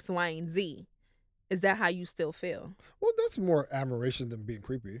said X, Y, and Z. Is that how you still feel?" Well, that's more admiration than being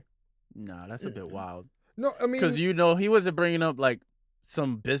creepy. Nah, that's a bit wild. No, I mean, Because you know he wasn't bringing up like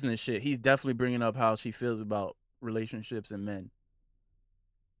some business shit. He's definitely bringing up how she feels about relationships and men.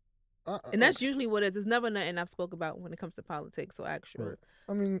 And that's usually what it is. It's never nothing I've spoke about when it comes to politics or actual Right.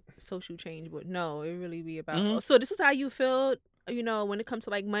 I mean, social change. But no, it really be about. Mhm. So this is how you feel, you know, when it comes to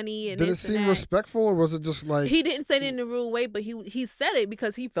like money and did it this and seem that. respectful or was it just like? He didn't say it in the rude way, but he said it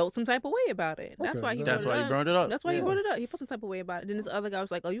because he felt some type of way about it. That's Okay, why he. That's brought why it he up. brought it up. That's why he Yeah. brought it up. He felt some type of way about it. Then this other guy was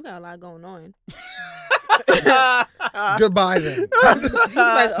like, "Oh, you got a lot going on." Goodbye then. He was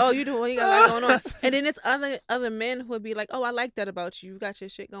like, "Oh, you got a lot going on." And then it's other men who would be like, "Oh, I like that about you. You got your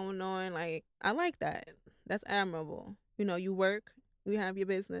shit going on. Like, I like that. That's admirable. You know, you work, you have your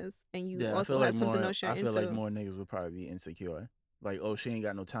business, and you Yeah, I also feel have like something more. else you're I feel into." like more niggas would probably be insecure. Like, oh, she ain't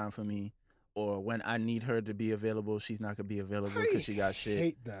got no time for me, or when I need her to be available, she's not gonna be available I because she got shit,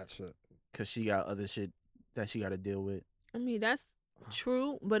 hate that shit. because she got other shit that she got to deal with. I mean, that's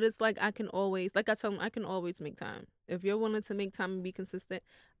true, but it's like I can always, like I tell them, I can always make time. If you're willing to make time and be consistent,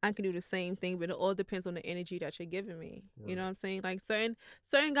 I can do the same thing, but it all depends on the energy that you're giving me. You know what I'm saying? Like certain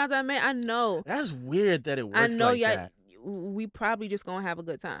guys I met, I know. That's weird that it works I know like y'all, that. we probably just gonna have a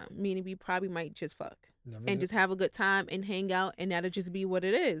good time. Meaning we probably might just fuck. Never And did. just have a good time and hang out, and that'll just be what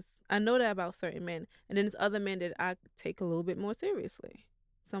it is. I know that about certain men. And then there's other men that I take a little bit more seriously.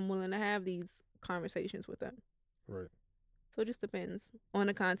 So I'm willing to have these conversations with them. Right. So it just depends on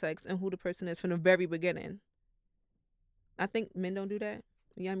the context and who the person is from the very beginning. I think men don't do that.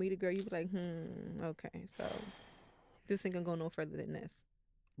 When y'all meet a girl, you be like, okay, so this ain't gonna go no further than this.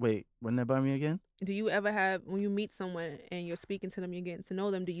 Wait, run that by me again? Do you ever have, when you meet someone and you're speaking to them, you're getting to know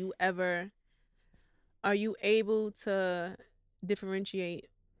them, are you able to differentiate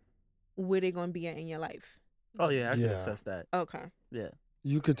where they're gonna be at in your life? Oh yeah, I can Yeah. assess that. Okay. Yeah,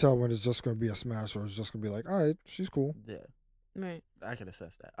 You could tell when it's just going to be a smash or it's just going to be like, all right, she's cool. yeah, Right. I can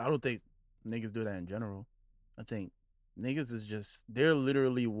assess that. I don't think niggas do that in general. I think niggas is just, they're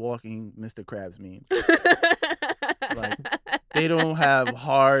literally walking Mr. Krabs meme. They don't have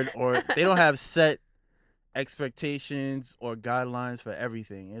they don't have set expectations or guidelines for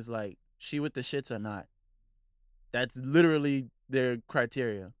everything. It's like, she with the shits or not. That's literally their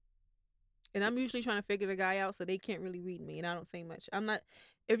criteria. And I'm usually trying to figure the guy out so they can't really read me, and I don't say much. I'm not.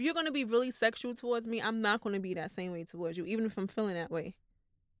 If you're gonna be really sexual towards me, I'm not gonna be that same way towards you, even if I'm feeling that way.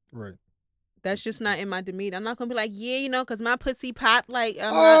 Right. That's just not in my demeanor. I'm not gonna be like, yeah, you know, because my pussy pop. Like,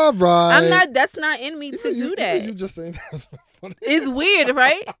 All right. I'm not. That's not in me to do You that. just saying that's funny. It's weird,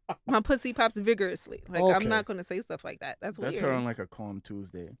 right? My pussy pops vigorously. Like, Okay. I'm not gonna say stuff like that. That's That's weird. her on like a calm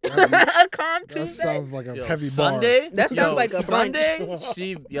Tuesday. A calm That Tuesday. sounds like a Yo, heavy Sunday? That sounds Yo, like a brunch. Sunday.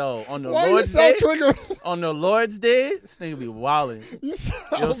 She on the bar. Why you Lord's sound Day. triggered? On the Lord's Day, this nigga be wilding. You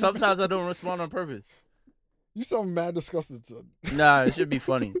sound, Yo, sometimes I don't respond on purpose. you sound mad disgusted, son. Nah, it should be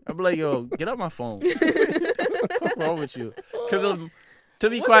funny. I'm like, yo, get off my phone. What's wrong with you? Because to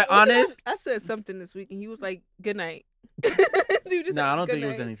be quite honest, I said something this week, and he was like, "Good night." Dude, just nah, I like, don't "Good think it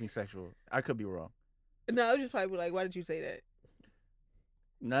was night." anything sexual. I could be wrong. No, I was just probably like, "Why did you say that?"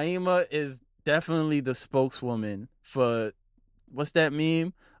 Naima is definitely the spokeswoman for, what's that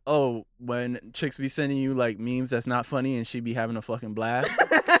meme? Oh, when chicks be sending you like memes that's not funny and she be having a fucking blast.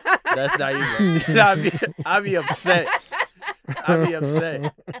 That's Naima. I'd be upset. I'd be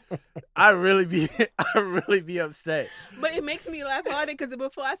upset. I really be upset. But it makes me laugh harder because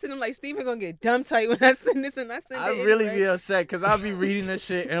before I send him like, Steven gonna get dumb tight when I send this, and I send I it really anyway. be upset because I'll be reading this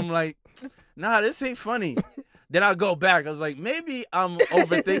shit and I'm like, nah, this ain't funny. Then I go back. I was like, maybe I'm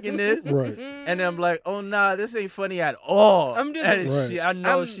overthinking this. Right. And then I'm like, oh, nah, this ain't funny at all. I'm just- and Right. I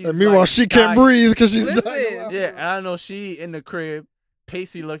know she's And meanwhile, like, she can't dying. breathe because she's Listen. dying. Yeah, and I know she in the crib,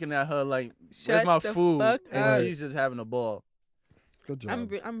 Pacey looking at her like, where's Shut my the food? fuck And up. she's just having a ball. Good job.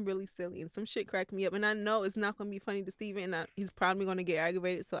 I'm really silly, and some shit cracked me up, and I know it's not gonna be funny to Steven, and he's probably gonna get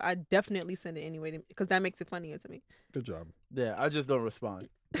aggravated. So I definitely send it anyway because that makes it funnier to me. Good job. Yeah, I just don't respond.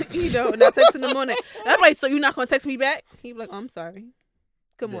 You know, and I text in the morning. And I'm like, so you're not gonna text me back? He be like, oh, I'm sorry.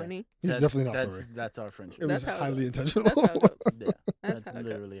 Good Yeah. morning. He's definitely not sorry. That's our friendship. It was That's how it highly goes. intentional. That's how it goes. Yeah, That's that's how it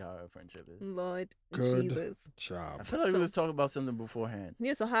literally goes. how our friendship is. Lord Good Jesus. I job. feel like So- we was talking about something beforehand.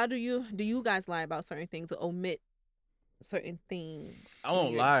 Yeah. So how do you guys lie about certain things or omit certain things? I when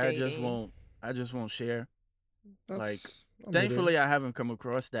won't you're lie. dating? I just won't share. That's, Like, I'm with it. Thankfully, I haven't come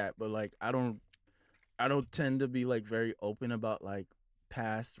across that, but like, I don't tend to be like very open about like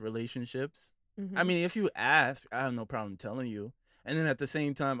past relationships. Mhm. I mean, if you ask, I have no problem telling you. And then at the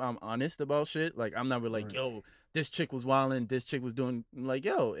same time, I'm honest about shit. Like, I'm not really like, Right. yo, this chick was wilding, this chick was doing. I'm like,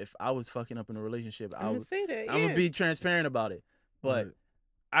 yo, if I was fucking up in a relationship, I'm gonna say that. I'm Yeah. gonna be transparent about it. But Right.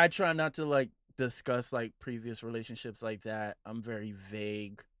 I try not to like discuss like previous relationships like that. I'm very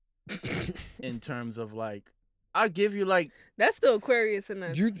vague in terms of like, I'll give you like That's still Aquarius in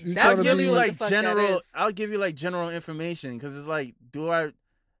us. You That's try I'll to give be you what the like fuck that general. is. I'll give you like general information because it's like,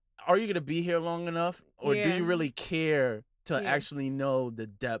 are you gonna be here long enough, or do Yeah. you really care to Yeah. actually know the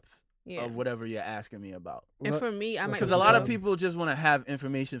depth Yeah. of whatever you're asking me about? And for me, I might Because Because a lot of time. people just want to have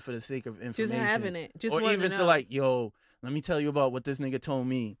information for the sake of information, just having it, just or wanna even know. to like, yo, let me tell you about what this nigga told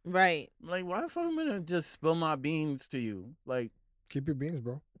me. right. I'm like, why the fuck am I gonna just spill my beans to you? Like, Keep your beans,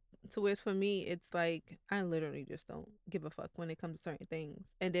 bro. To where it's for me, it's like I literally just don't give a fuck when it comes to certain things.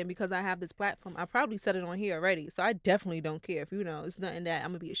 And then because I have this platform, I probably said it on here already, so I definitely don't care if it's nothing that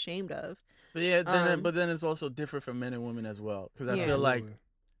I'm gonna be ashamed of. but yeah, Um, but then it's also different for men and women as well. Because I Yeah. feel like Absolutely.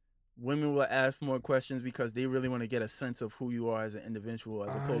 women will ask more questions because they really want to get a sense of who you are as an individual,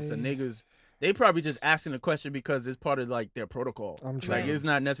 as opposed to niggas. They probably just asking the question because it's part of like their protocol. I'm Like, trying. it's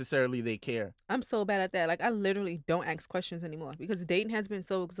not necessarily they care. I'm so bad at that. Like I literally don't ask questions anymore because dating has been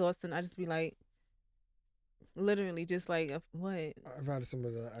so exhausting. I just be like, literally, just like what? I've had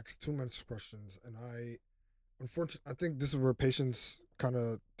somebody that asks too much questions, and I think this is where patience kind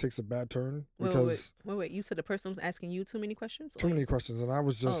of takes a bad turn because Wait. You said the person was asking you too many questions? too many questions, and I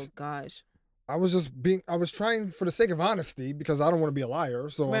was Oh just, gosh. I was trying for the sake of honesty because I don't want to be a liar,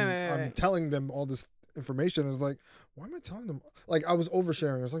 so I'm Right. telling them all this information. It's like, why am I telling them? Like I was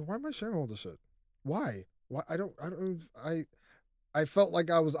oversharing. I was like, why am I sharing all this shit? Why? I felt like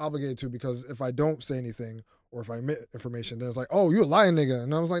I was obligated to because if I don't say anything or if I admit information, then it's like, oh, you a lying nigga,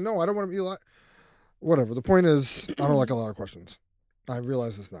 and I was like, no, I don't want to be a liar. Whatever. The point is, I don't like a lot of questions. I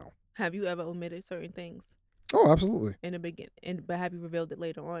realize this now. Have you ever omitted certain things Oh, absolutely. in the beginning, but have you revealed it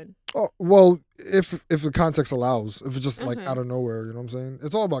later on? Oh, well, if the context allows, if it's just like Okay. out of nowhere, you know what I'm saying?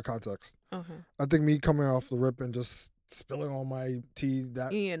 It's all about context. Okay. I think me coming off the rip and just spilling all my tea,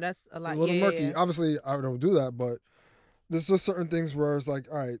 that Yeah, that's a lot. a little yeah, murky. yeah. Obviously, I don't do that, but there's just certain things where it's like,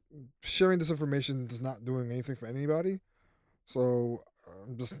 all right, sharing this information is not doing anything for anybody, so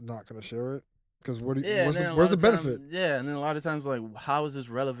I'm just not gonna share it because and then a where's lot the of benefit? times- yeah, and then a lot of times, like, how is this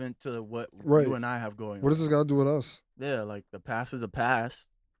relevant to what Right. you and I have going What on? does this got to do with us? Yeah, like, the past is a past.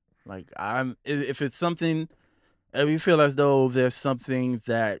 Like, if it's something, if you feel as though there's something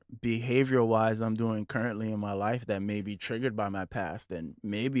that behavior-wise I'm doing currently in my life that may be triggered by my past, then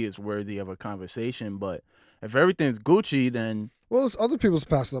maybe it's worthy of a conversation. But if everything's Gucci, then Well, it's other people's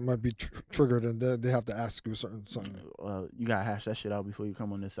past that might be triggered, and they have to ask you something. you gotta hash that shit out before you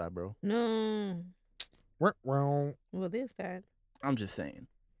come on this side, bro. No. Well, Well, there's that. I'm just saying.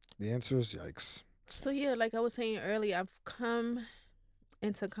 the answer is yikes. So yeah, like I was saying earlier, I've come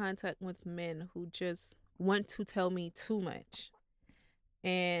into contact with men who just want to tell me too much.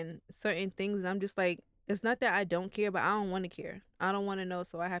 And certain things I'm just like, it's not that I don't care, but I don't want to care. I don't want to know,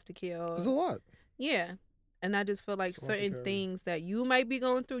 so I have to care. There's a lot. Yeah. And I just feel like It's a lot to certain carry. things that you might be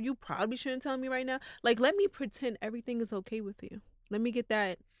going through, you probably shouldn't tell me right now. Like, let me pretend everything is okay with you. Let me get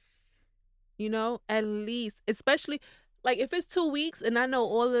that, at least, especially, like, if it's 2 weeks and I know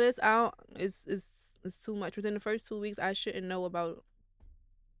all of this, it's too much. Within the first 2 weeks, I shouldn't know about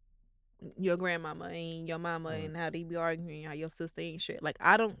your grandmama and your mama Right. and how they be arguing, how your sister ain't shit. Like,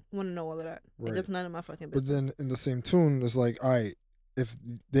 I don't want to know all of that. Like, Right. that's none of my fucking But business. then in the same tune, it's like, all right, if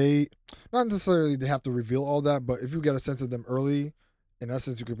they, not necessarily they have to reveal all that, but if you get a sense of them early, in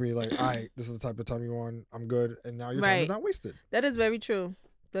essence, you could be like, all right, this is the type of time you want. I'm good, and now your time Right. is not wasted. That is very true.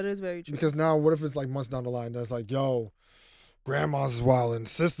 That is very true. Because now, what if it's like months down the line? That's like, yo, grandma's wild and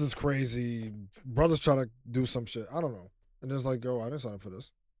sister's crazy. Brothers try to do some shit. I don't know. And it's like, I didn't sign up for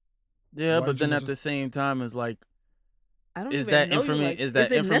this. Yeah, Why but did you then at mention- the same time, it's like, I don't is even that know you information? like, Is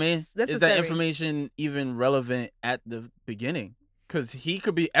that it information? Is that necessary? information even relevant at the beginning? Because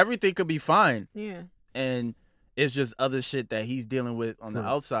everything could be fine, Yeah. and it's just other shit that he's dealing with on the Right.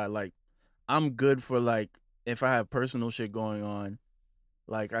 outside. Like, I'm good for like if I have personal shit going on,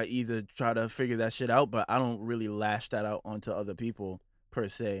 like I either try to figure that shit out, but I don't really lash that out onto other people per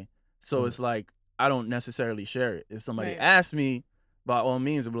se. So Right. it's like I don't necessarily share it. If somebody Right. asks me, by all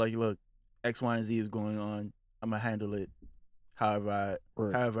means, I'll be like, look, X, Y, and Z is going on. I'm gonna handle it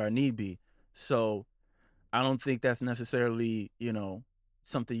however I need be. So I don't think that's necessarily,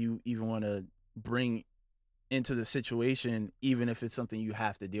 something you even want to bring into the situation, even if it's something you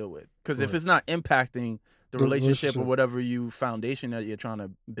have to deal with. Because if Right. it's not impacting the The relationship or relationship. whatever foundation that you're trying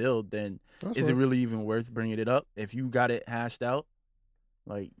to build, then That's is it right. really even worth bringing it up? If you got it hashed out,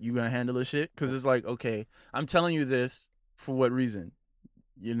 like, you gonna handle the shit? Because it's like, okay, I'm telling you this for what reason?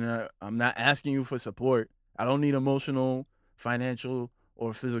 I'm not asking you for support. I don't need emotional, financial,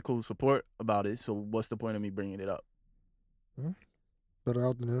 or physical support about it. So what's the point of me bringing it up? Better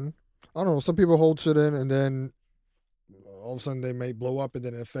out than in. I don't know. Some people hold shit in, and then all of a sudden they may blow up, and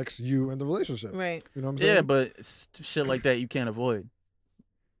then it affects you and the relationship. Right. You know what I'm saying? Yeah, but it's shit like that you can't avoid.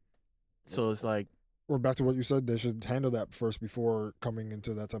 So it's like, Or back to what you said, they should handle that first before coming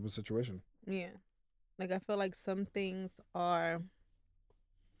into that type of situation. Yeah. Like I feel like some things are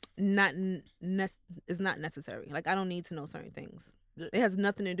not is not necessary. Like I don't need to know certain things. Yeah. It has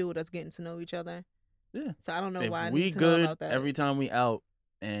nothing to do with us getting to know each other. yeah. So I don't know If why I we need to know good about that. every time we out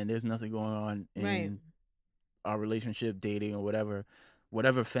and there's nothing going on in Right. our relationship, dating, or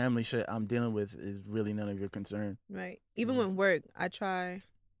whatever family shit I'm dealing with is really none of your concern. Right. Even Mhm. with work, I try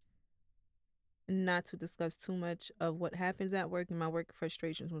not to discuss too much of what happens at work and my work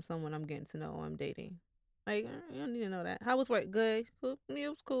frustrations with someone I'm getting to know or I'm dating. Like, you don't need to know that. How was work? Good. Cool. Yeah, it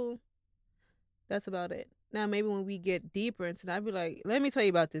was cool. That's about it. Now, maybe when we get deeper into that, I'd be like, let me tell you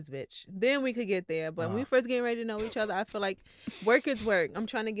about this bitch. Then we could get there. But when we first getting ready to know each other, I feel like work is work. I'm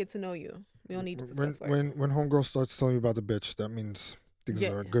trying to get to know you. We don't need to discuss work. When homegirl starts telling you about the bitch, that means things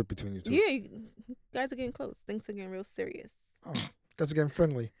Yeah. are good between you two. Yeah, you guys are getting close. Things are getting real serious. Oh, guys are getting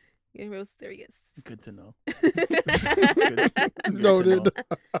friendly. Getting real serious. Good to know. Noted.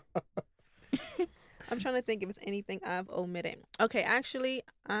 I'm trying to think if it's anything I've omitted. Okay, actually,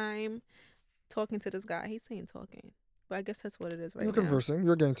 I'm talking to this guy. He's saying talking, but I guess that's what it is right You're now. conversing.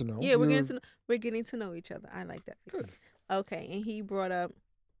 You're getting to know. Yeah, we're getting to know each other. I like that. Good. Okay, and he brought up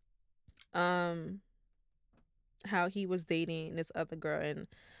how he was dating this other girl and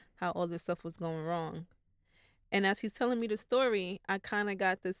how all this stuff was going wrong. And as he's telling me the story, I kind of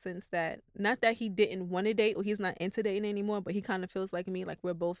got the sense that, not that he didn't want to date or he's not into dating anymore, but he kind of feels like me, like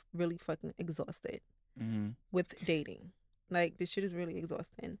we're both really fucking exhausted with dating. Like, this shit is really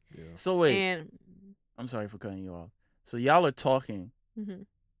exhausting. Yeah. So wait, And I'm sorry for cutting you off. So y'all are talking, mhm.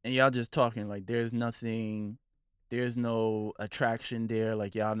 and y'all just talking, like there's no attraction there,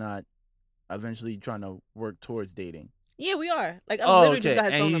 like y'all not eventually trying to work towards dating. Yeah, we are. Like, I literally okay. just got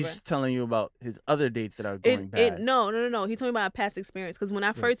his And phone he's number. telling you about his other dates that are going bad. No. He told me about a past experience. Because when I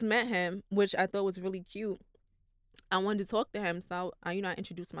Right. first met him, which I thought was really cute, I wanted to talk to him. So I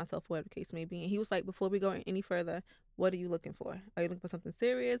introduced myself, whatever the case may be. And he was like, before we go any further, what are you looking for? Are you looking for something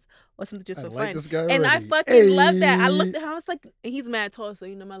serious or something just I for like fun? this guy And I already. fucking love that. I Hey. looked at him. I was like, and he's mad tall, so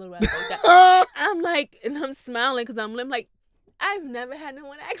my little ass like that. I'm like, and I'm smiling because I'm like, I've never had no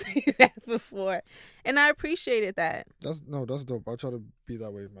one ask me that before. And I appreciated that. That's dope. I try to be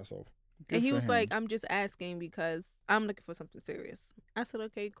that way myself. Good And he for was him. like, I'm just asking because I'm looking for something serious. I said,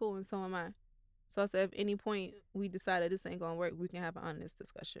 okay, cool, and so am I. So I said, if any point we decided this ain't gonna work, we can have an honest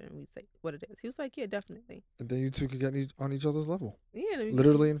discussion and we say what it is. He was like, yeah, definitely. And then you two could get on each other's level, Yeah,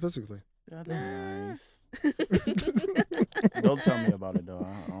 literally and physically. That's Nah. nice. Don't tell me about it though.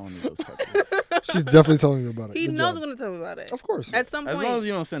 I don't need those touches. She's definitely telling you about it. He Good knows job. gonna tell me about it. Of course. At some As point. long as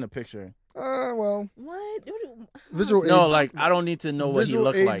you don't send a picture. Well, What? Visual No, aids- like I don't need to know what he visual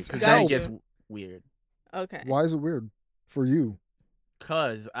looked aids like because help. that gets weird. Okay. why is it weird for you?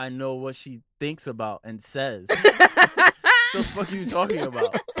 Cause I know what she thinks about and says. What the fuck are you talking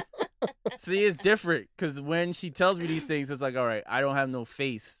about? See, it's different because when she tells me these things, it's like, all right, I don't have no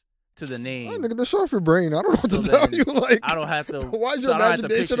face to the Oh, name. nigga, this off your brain. I don't know what So to tell then you. Like, I don't have to. why is so your I don't have to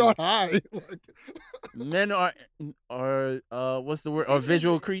imagination picture. on high? Like, Men are what's the word? Or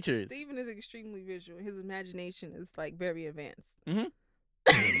visual creatures. Steven is extremely visual. His imagination is like very advanced. Mhm.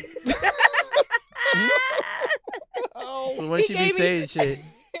 oh, So when He she be gave me- saying shit,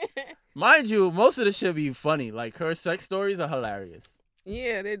 Mind you, most of the shit be funny. Like her sex stories are hilarious.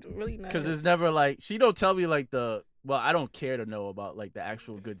 Yeah, they're really nice. Because it's never like she don't tell me like well, I don't care to know about like the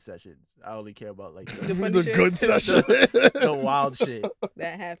actual good sessions. I only care about like The funny The shit. good session. the wild shit.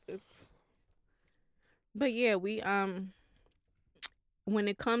 That happens. But yeah, we when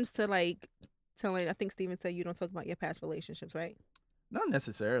it comes to like telling, I think Steven said you don't talk about your past relationships, right? Not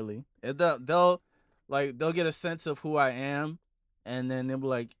necessarily. They'll get a sense of who I am, and then they'll be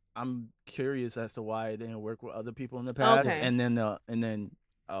like, I'm curious as to why it didn't work with other people in the past, Okay. and then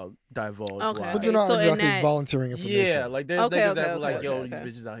I'll divulge Okay. why. But you're not So in exactly that- volunteering information. Yeah, like there's Okay, niggas okay, that be like, okay, yo, okay.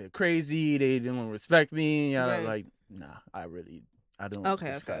 these bitches out here crazy. They don't respect me. Right. Like, nah, I don't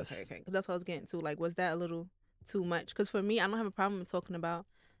Okay, discuss. okay. 'Cause that's what I was getting to. Like, was that a little too much? Because for me, I don't have a problem talking about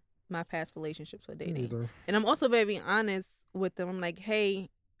my past relationships or Me dating. neither. And I'm also very honest with them. I'm like, hey,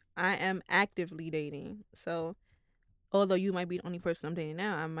 I am actively dating. So although you might be the only person I'm dating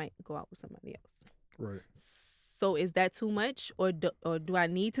now, I might go out with somebody else. Right. So is that too much, or do I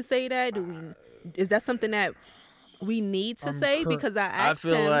need to say that? Is that something that we need to I'm say? cur- Because I asked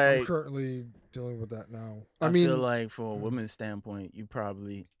feel him. like- I'm currently dealing with that now. I mean, feel like for a woman's standpoint, you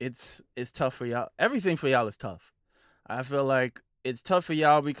probably it's tough for y'all. Everything for y'all is tough. I feel like it's tough for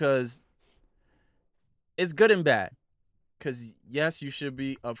y'all because it's good and bad. Because yes, you should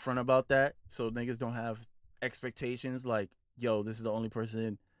be upfront about that, so niggas don't have expectations like, yo, this is the only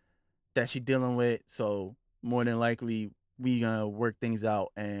person that she dealing with, so more than likely we gonna work things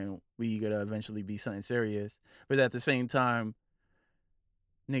out and we gonna eventually be something serious. But at the same time,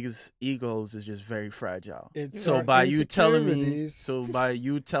 niggas' egos is just very fragile. It's So our by you telling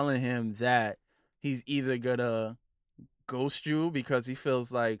insecurities. him that he's either gonna ghost you because he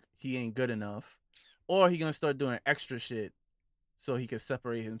feels like he ain't good enough, or he gonna start doing extra shit so he can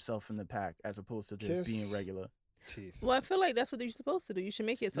separate himself from the pack as opposed to just being Kiss. regular. Teeth. Well, I feel like that's what you're supposed to do. You should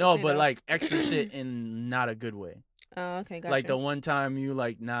make yourself. No, stand but out. like extra shit in not a good way. Oh, okay, gotcha. Like the one time you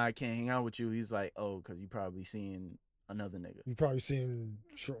like, nah, I can't hang out with you. He's like, oh, because you probably seeing another nigga. You probably seen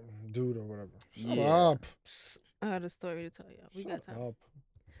dude or whatever. Shut Yeah. up. I had a story to tell you. We got Shut time. up.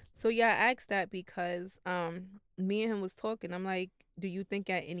 So yeah, I asked that because me and him was talking. I'm like, do you think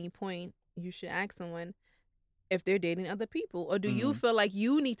at any point you should ask someone if they're dating other people, or do you feel like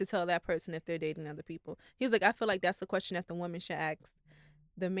you need to tell that person if they're dating other people? He's like, I feel like that's the question that the woman should ask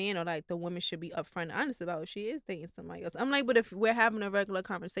the man, or like the woman should be upfront and honest about if she is dating somebody else. I'm like, but if we're having a regular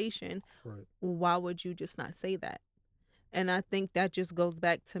conversation, Right. why would you just not say that? And I think that just goes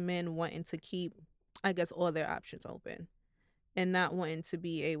back to men wanting to keep, I guess, all their options open and not wanting to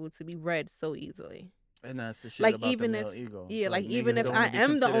be able to be read so easily. And that's the shit Like, about even the male if- ego. Yeah, It's like even niggas if don't I wanna be am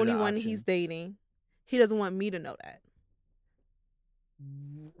the considered only an one option. he's dating, he doesn't want me to know that.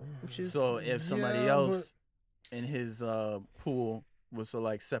 Which is, So if somebody Yeah, else in his pool was to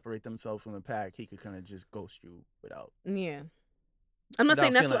like separate themselves from the pack, he could kind of just ghost you without. yeah. I'm not Without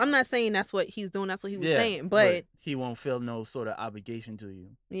saying that's what feeling- I'm not saying that's what he's doing. That's what he was saying, but he won't feel no sort of obligation to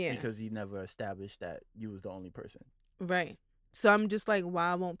you yeah, because he never established that you was the only person. right. So I'm just like,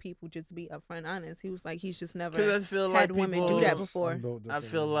 why won't people just be upfront and honest? He was like, he's just never. Because I feel had like women people, do that before. I'm built I feel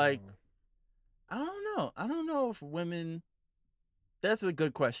differently, like- you know. I don't know if women. That's a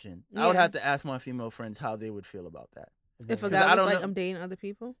good question. I would Yeah. have to ask my female friends how they would feel about that. If a 'Cause guy I was don't like, know- I'm dating other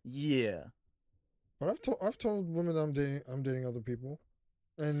people. Yeah, But I've told women I'm dating other people,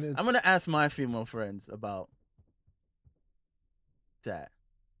 and it's I'm gonna ask my female friends about that.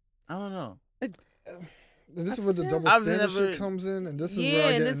 I don't know. and this I is where the feel- double I've standard never- shit comes in, and this is Yeah, where I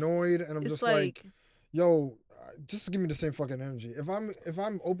and get it's- annoyed, and I'm It's just like, yo, just give me the same fucking energy. If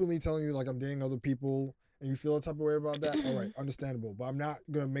I'm openly telling you like I'm dating other people and you feel a type of way about that, all right, understandable. But I'm not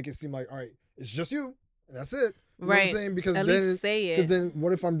gonna make it seem like, all right, it's just you and that's it. You know what I'm right. saying? Because At then, least say because it. then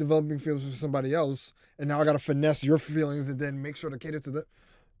what if I'm developing feelings for somebody else and now I gotta finesse your feelings and then make sure to cater to the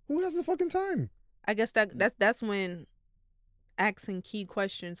who has the fucking time? I guess that's when asking key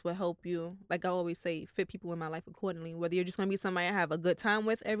questions will help you. Like I always say, fit people in my life accordingly. Whether you're just gonna be somebody I have a good time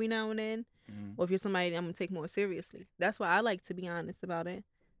with every now and then, or if you're somebody I'm gonna take more seriously. That's why I like to be honest about it.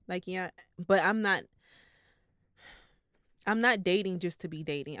 Like, yeah, but I'm not dating just to be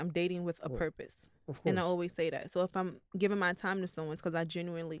dating. I'm dating with a Right. purpose. Of course. And I always say that. So if I'm giving my time to someone, it's because I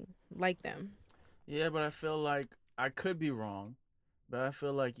genuinely like them. Yeah, but I feel like I could be wrong, but I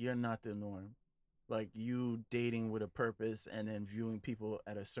feel like you're not the norm. Like you dating with a purpose and then viewing people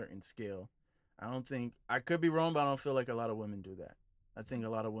at a certain scale. I could be wrong, but I don't feel like a lot of women do that. I think a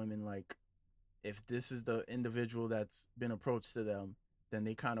lot of women, like, if this is the individual that's been approached to them, then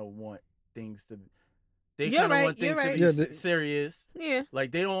they kind of want things to. They You're kind of right, want you're things to right. be Yeah, they- serious. Yeah.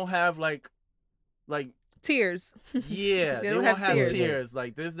 Like they don't have like Tears. Yeah, They they don't won't have have tears. tears.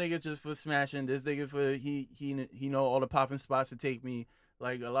 Like this nigga just for smashing. This nigga for he know all the popping spots to take me.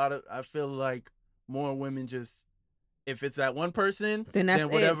 Like a lot of I feel like more women just if it's that one person, Then that's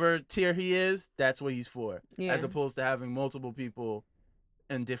it. whatever tier he is, that's what he's for. Yeah. As opposed to having multiple people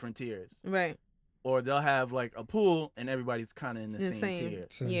in different tiers. Right. Or they'll have like a pool and everybody's kind of in the same tier.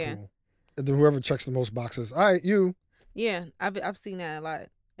 Same Yeah. pool. And then whoever checks the most boxes. All right, you. Yeah, I've seen that a lot.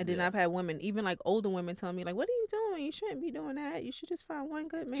 And then Yeah. I've had women, even like older women, tell me like, "What are you doing? You shouldn't be doing that. You should just find one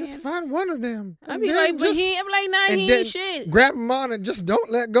good man." Just find one of them. I and be then like, but just- I'm like, nah, and he then ain't shit. grab them on and just don't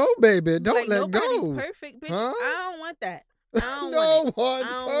let go, baby. Don't like, let nobody's go. perfect, bitch. Huh? I don't want that. I don't No want it. one's I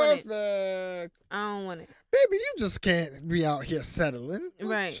don't want it. perfect. I don't want it. Baby, you just can't be out here settling.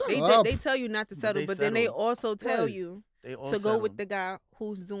 Right. Shut They up. they tell you not to But settle, they but then they settle. also tell Right. you They all to go with settle. the guy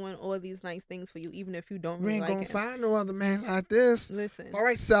who's doing all these nice things for you, even if you don't We really ain't like gonna him. find no other man like this. Listen, All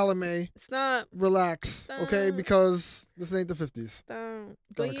right, Salome, stop, relax, okay? Stop. Because this ain't the 50s. stop. Gotta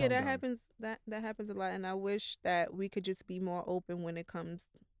But yeah, calm that down. happens. That happens a lot, and I wish that we could just be more open when it comes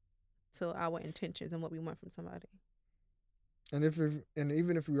to our intentions and what we want from somebody. And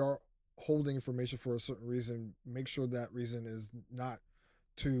even if we are holding information for a certain reason, make sure that reason is not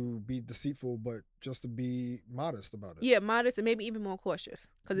to be deceitful, but just to be modest about it. Yeah, modest and maybe even more cautious,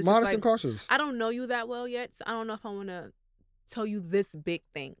 because it's Modest just and like cautious. I don't know you that well yet, so I don't know if I want to tell you this big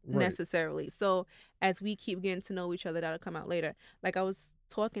thing Right. necessarily. So as we keep getting to know each other, that'll come out later. Like I was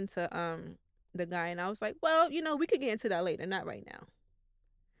talking to the guy, and I was like, well, we could get into that later, not right now.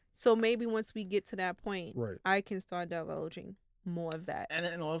 So maybe once we get to that point, Right. I can start divulging more of that. And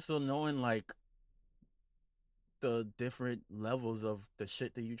then also knowing like the different levels of the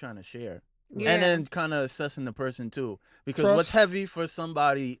shit that you're trying to share. Yeah. And then kind of assessing the person too. Because Trust. what's heavy for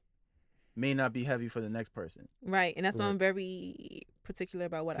somebody may not be heavy for the next person. Right, and that's why Right. I'm very particular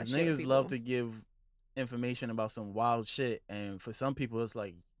about what I 'Cause share with niggas people. love to give information about some wild shit. And for some people, it's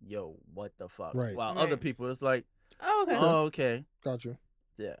like, yo, what the fuck? Right. While other Right. people, it's like, Oh, okay. oh, okay. Got you.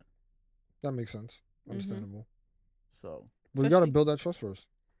 Yeah. That makes sense. Mm-hmm. Understandable. So, But you got to Especially- build that trust first.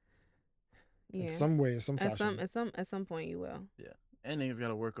 Yeah. In some way, in some At fashion. some point you will. and niggas got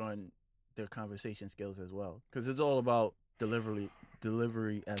to work on their conversation skills as well. Because it's all about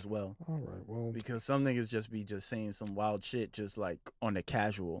delivery as well. All right. Well, Because some niggas just be saying some wild shit just like on the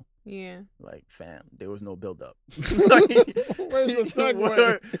casual. Yeah. Like, fam, there was no build up. Where's the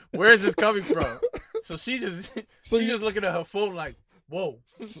segue? Where is this coming from? So she just So she you- just looking at her phone like, whoa.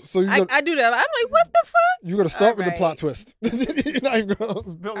 so you I got do that. I'm like, what the fuck? you got to start with the plot Alright. twist. You're not even going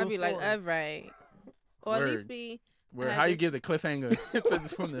to build I'd a be like, story. all right. Or at least Word. be. Where I how you just- get the cliffhanger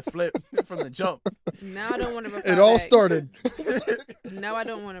from the flip from the jump. Now I don't want to reply It all back. started. Now I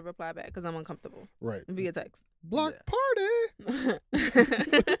don't want to reply back because I'm uncomfortable Right. via text. Block Yeah. party.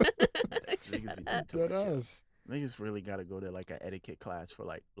 Niggas be doing That too much shit. does. Niggas really gotta go to like an etiquette class for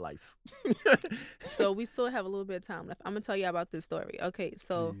like life. So we still have a little bit of time left. I'm gonna tell you about this story. Okay,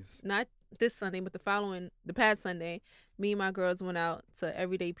 so Please. not this Sunday, but the past Sunday, me and my girls went out to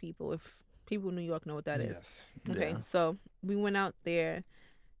Everyday People. If people in New York know what that is. Yes. Okay, Yeah. so we went out there,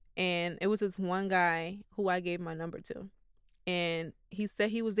 and it was this one guy who I gave my number to, and he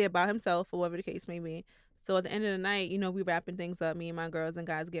said he was there by himself, or whatever the case may be. So at the end of the night, we wrapping things up, me and my girls and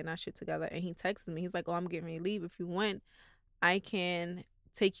guys getting our shit together, and he texted me. He's like, "Oh, I'm getting ready to leave. If you want, I can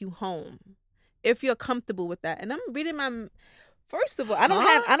take you home, if you're comfortable with that." And I'm reading my. First of all, I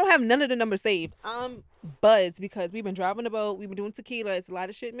don't have none of the numbers saved. I'm buzzed because we've been driving the boat, we've been doing tequila. It's a lot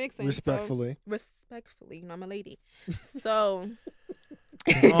of shit mixing. Respectfully. So, respectfully, I'm a lady. So.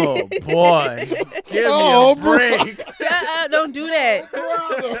 Oh boy. Give Oh, me a break. Shut up! Don't do that.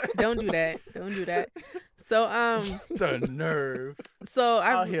 Don't do that. Don't do that. So The nerve. so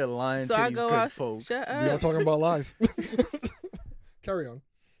I Out here lying so to I these go good out. folks. Shut We all up. talking about lies. Carry on.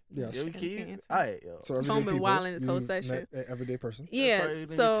 Yes. Yo, Can't kid. answer. Alright, yo. So everyday Phone been people, wilding this whole you session. met a everyday person. Yeah. Probably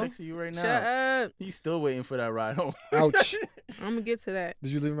nigga So texting you right now. shut up. He's still waiting for that ride home. Ouch. I'm gonna get to that.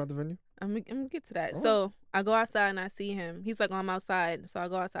 Did you leave him at the venue? I'm gonna get to that. Oh. So I go outside and I see him. He's like, "Oh, I'm outside." So I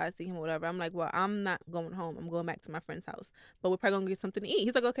go outside, I see him, or whatever. I'm like, "Well, I'm not going home. I'm going back to my friend's house. But we're probably gonna get something to eat."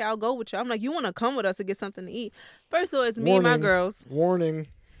 He's like, "Okay, I'll go with you." I'm like, "You wanna come with us to get something to eat?" First of all, it's me and my Warning. girls. Warning.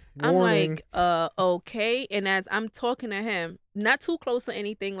 I'm Warning. like, okay. And as I'm talking to him, not too close or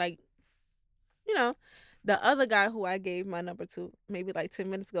anything, like, the other guy who I gave my number to maybe like 10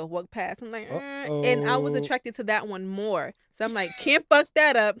 minutes ago walked past. I'm like, and I was Uh-oh. attracted to that one more. So I'm like, can't fuck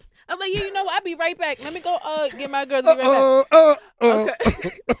that up. I'm like, yeah, you know what? I'll be right back. Let me go get my girls. Be right back.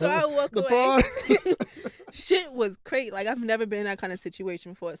 Okay. So I walk The away. pause. Shit was crazy. Like, I've never been in that kind of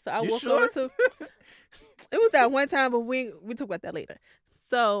situation before. So I You walk sure? over to. It was that one time, but we talk about that later.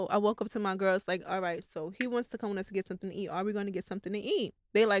 So I woke up to my girls like, all right, so he wants to come with us to get something to eat. Are we going to get something to eat?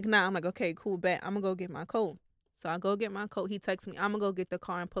 They like, nah. I'm like, okay, cool, bet. I'm going to go get my coat. So I go get my coat. He texts me, I'm going to go get the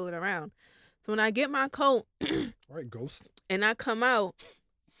car and pull it around. So when I get my coat, All right, ghost. and I come out,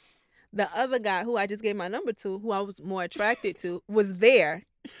 the other guy who I just gave my number to, who I was more attracted to, was there.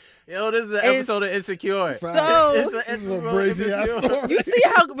 Yo, this is an episode of Insecure. So this is a crazy ass story. you see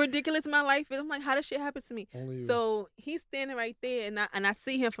how ridiculous my life is? I'm like, how does shit happen to me? Only you. So he's standing right there, and I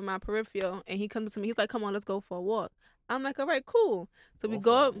see him from my peripheral, and he comes to me. He's like, "Come on, let's go for a walk." I'm like, "All right, cool." So we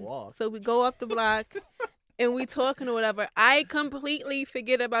go up. So we go up the block, and we talking or whatever. I completely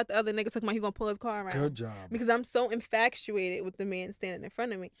forget about the other nigga talking about he gonna pull his car around. Good job. Because I'm so infatuated with the man standing in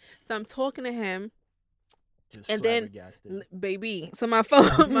front of me. So I'm talking to him. Just and then, baby. so my phone.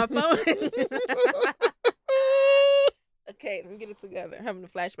 Okay, let me get it together. I'm having a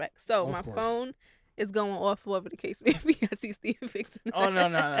flashback. So Of my course. phone is going off, whatever the case may be. I see Steve fixing it. Oh, no.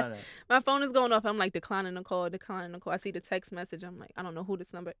 My phone is going off. I'm like declining the call. I see the text message. I'm like, I don't know who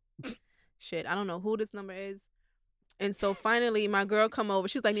this number. Shit, I don't know who this number is. And so finally, my girl come over.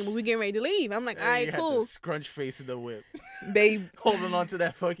 She's like, Nima, we getting ready to leave. I'm like, all right, cool. Scrunch face in the whip. Babe. Holding on to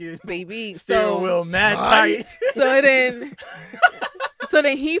that fucking baby. steering wheel mad tight. So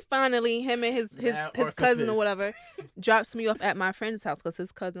then he finally, him and his cousin or whatever, drops me off at my friend's house because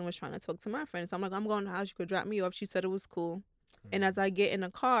his cousin was trying to talk to my friend. So I'm like, I'm going to the house. You could drop me off. She said it was cool. And as I get in the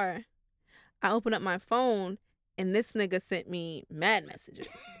car, I open up my phone and this nigga sent me mad messages.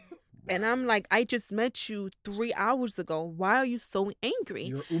 And I'm like, I just met you 3 hours ago. Why are you so angry?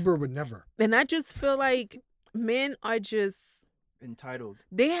 Your Uber would never. And I just feel like men are just entitled.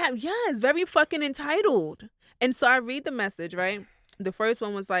 It's very fucking entitled. And so I read the message, right? The first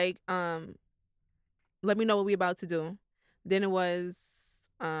one was like, let me know what we about to do. Then it was,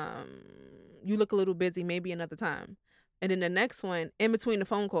 you look a little busy, maybe another time. And then the next one, in between the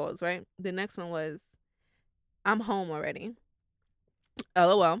phone calls, right? The next one was, I'm home already.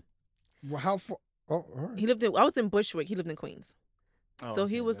 LOL. Well, how far? Oh, all right. I was in Bushwick. He lived in Queens. So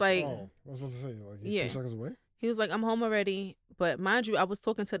he was like, I was about to say, like, he's 2 seconds away? He was like, I'm home already. But mind you, I was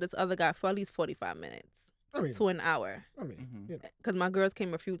talking to this other guy for at least 45 minutes to an hour. I mean, you know. Because my girls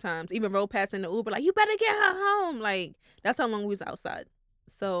came a few times. Even rode past in the Uber, like, you better get her home. Like, that's how long we was outside.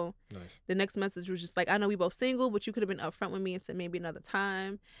 So the next message was just like, I know we both single, but you could have been upfront with me and said maybe another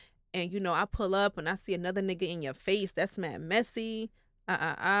time. And, you know, I pull up and I see another nigga in your face. That's mad messy.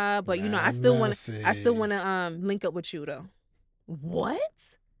 But you know, I still want to link up with you though. What?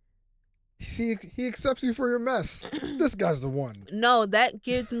 He accepts you for your mess. This guy's the one. No, that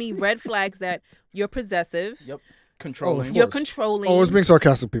gives me red flags that you're possessive. Yep. Controlling. You're controlling. Oh, it's being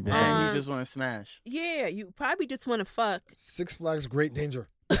sarcastic, people. And you just want to smash. Yeah, you probably just want to fuck. Six Flags Great Danger.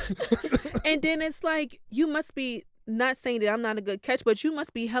 And then it's like, you must be, not saying that I'm not a good catch, but you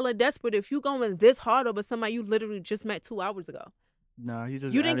must be hella desperate if you going this hard over somebody you literally just met 2 hours ago. No, he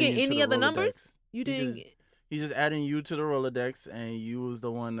just. You didn't get any of the numbers? You didn't get. He's just adding you to the Rolodex, and you was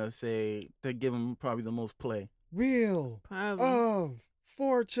the one to give him probably the most play. Wheel of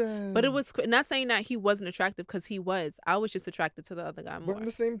Fortune. But it was not saying that he wasn't attractive, because he was. I was just attracted to the other guy more. But in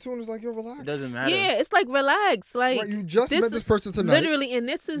the same tune, it's like, you're relaxed. It doesn't matter. Yeah, it's like, relax. Like, right, you just met this person tonight. Literally, and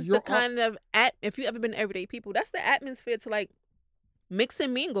this is the kind of if you ever been to Everyday People, that's the atmosphere to like mix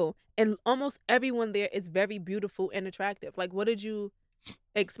and mingle, and almost everyone there is very beautiful and attractive. Like, what did you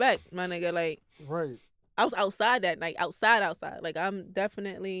expect, my nigga? Like, right. I was outside that night, outside. Like, I'm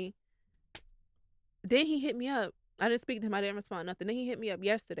definitely. Then he hit me up. I didn't speak to him. I didn't respond nothing. Then he hit me up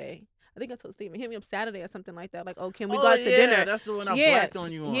yesterday. I think I told Steven. He hit me up Saturday or something like that. Like, oh, can we go out to dinner? That's the one I blacked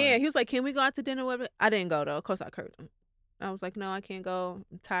on you on. Yeah, he was like, can we go out to dinner? Whatever. I didn't go though. Of course, I cursed him. I was like, no, I can't go.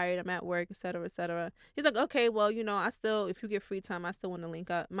 I'm tired. I'm at work, etc., etc. He's like, okay, well, you know, if you get free time, I still want to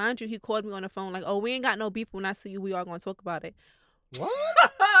link up. Mind you, he called me on the phone like, oh, we ain't got no beef. When I see you, we are going to talk about it. What?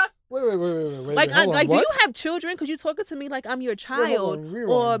 Wait. Like, what? Do you have children? Because you talking to me like I'm your child.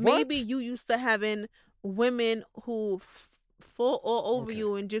 Or maybe you used to having women who fall all over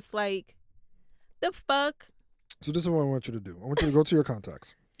you and just like, the fuck? So this is what I want you to do. I want you to go to your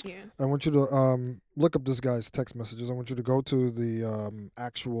contacts. Yeah. I want you to look up this guy's text messages. I want you to go to the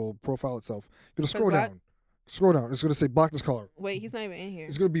actual profile itself. You're going to scroll down. Scroll down. It's going to say block this caller. Wait, he's not even in here.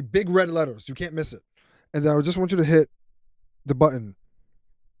 It's going to be big red letters. You can't miss it. And then I just want you to hit the button.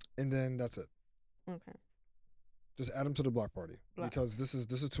 And then that's it. Okay. Just add him to the block party. Because this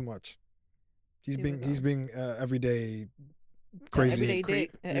is too much. He's being everyday crazy.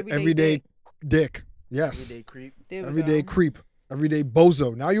 Everyday dick. Yes. Everyday creep. Everyday creep. Everyday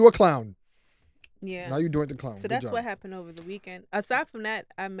bozo. Now you a clown. Yeah. Now you doing the clown. So that's what happened over the weekend. Aside from that,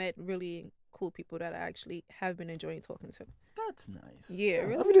 I met really cool people that I actually have been enjoying talking to. That's nice. Yeah,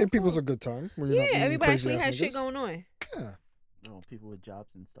 really. Everyday cool. people's a good time. When you're Yeah, not meeting everybody crazy actually ass has shit niggas. going on. Yeah. Oh, people with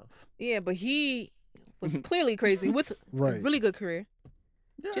jobs and stuff. Yeah, but he was clearly crazy with a Right. really good career.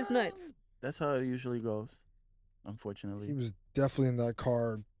 Yeah, Just nuts. That's how it usually goes. Unfortunately. He was definitely in that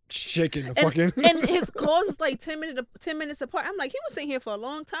car shaking the And, fucking. and his calls was like 10 minutes apart. I'm like, he was sitting here for a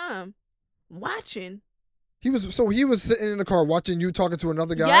long time watching. He was sitting in the car watching you talking to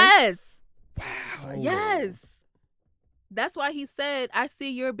another guy. Yes. Wow. Yes. That's why he said, I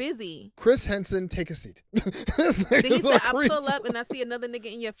see you're busy. Chris Henson, take a seat. This Then he nigga's said, a I creep. pull up and I see another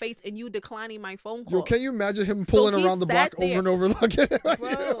nigga in your face and you declining my phone call. Yo, can you imagine him pulling he around the block sat there. over and over looking at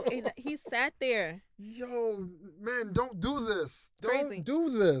Bro, and he sat there. Yo, man, don't do this. Crazy. Don't do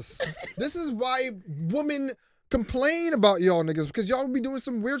this. This is why women complain about y'all niggas, because y'all be doing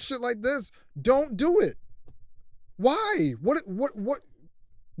some weird shit like this. Don't do it. Why? What?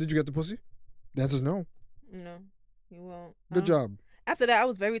 Did you get the pussy? The answer's no. No, you won't. Good job. After that, I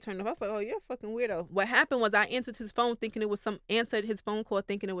was very turned off. I was like, oh, you're a fucking weirdo. What happened was I answered his phone thinking it was answered his phone call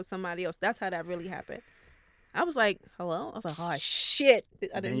thinking it was somebody else. That's how that really happened. I was like, hello? I was like, oh, shit.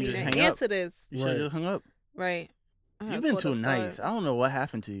 I Then didn't you mean just to hang up. answer this. You should have just hung up. Right. I You've had been caught too off nice. guard. I don't know what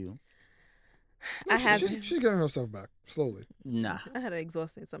happened to you. I have. She's getting herself back slowly. Nah. I had an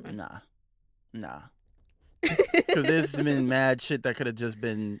exhausting summer. Nah. Because there's been mad shit that could have just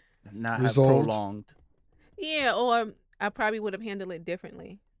been not have Resolved. prolonged. Yeah, or I probably would have handled it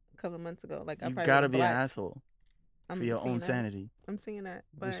differently a couple of months ago. Like I You probably gotta would've be an blacked. asshole I'm for your seeing own that. sanity. I'm seeing that,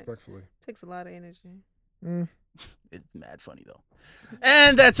 but Respectfully. it takes a lot of energy. It's mad funny though.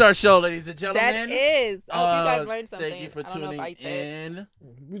 And that's our show, ladies and gentlemen. That is. I hope you guys learned something. Thank you for I don't know if tuning I did. in.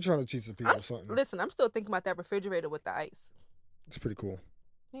 We trying to teach the people something. Listen, I'm still thinking about that refrigerator with the ice. It's pretty cool.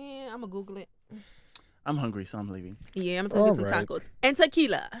 Man, I'm gonna Google it. I'm hungry, so I'm leaving. Yeah, I'm gonna get some Alright. tacos and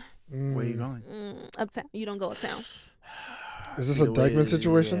tequila. Where you going? Uptown. You don't go uptown. Is this a Either way, Dykeman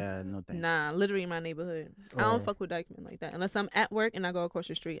situation? Yeah, no thanks. Nah, literally in my neighborhood. I Oh. don't fuck with Dykeman like that. Unless I'm at work and I go across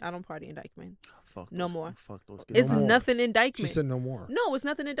the street. I don't party in Dykeman. Fuck No those- more. Fuck those It's more. nothing in She Dykeman. said no more. No, it's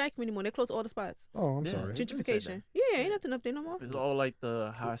nothing in Dykeman anymore. They close all the spots. Oh, I'm Yeah. sorry. Did you say Gentrification. Yeah, ain't nothing up there no more. It's all like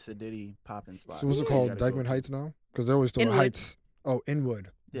the high sedity popping spot. So what's it You called? gotta go Dykeman to. Heights now? Because they're always doing Inwood. Heights. Oh, Inwood.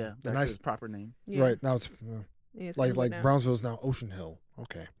 Yeah, The that's nice- his proper name. Yeah. Right now it's Yeah, it's like Inwood now. Brownsville's now Ocean Hill.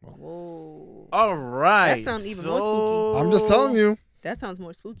 Okay. Well, Whoa. All right. sounds even more spooky. I'm just telling you. That sounds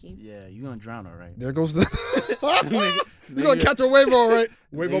more spooky. Yeah, you gonna drown, all right? There goes the. Nigga- You're gonna catch a wave, all right.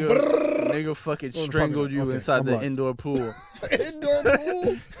 Wave Nigga fucking Go in the strangled parking you lot. Okay, inside I'm the black. indoor pool. Indoor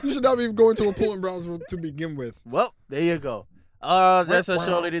pool. You should not be going to a pool in Brownsville to begin with. Well, there you go. That's our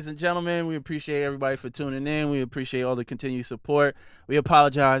show, Wow. ladies and gentlemen. We appreciate everybody for tuning in. We appreciate all the continued support. We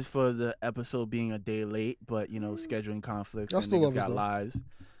apologize for the episode being a day late, but scheduling conflicts Y'all and still niggas love us, got though. lives.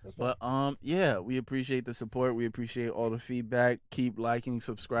 That's fine. But yeah, we appreciate the support. We appreciate all the feedback. Keep liking,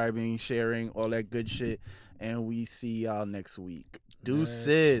 subscribing, sharing, all that good shit. And we see y'all next week.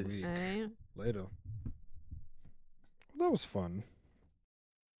 Deuces. week. All right. Later. That was fun.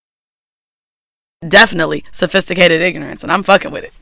 Definitely sophisticated ignorance, and I'm fucking with it.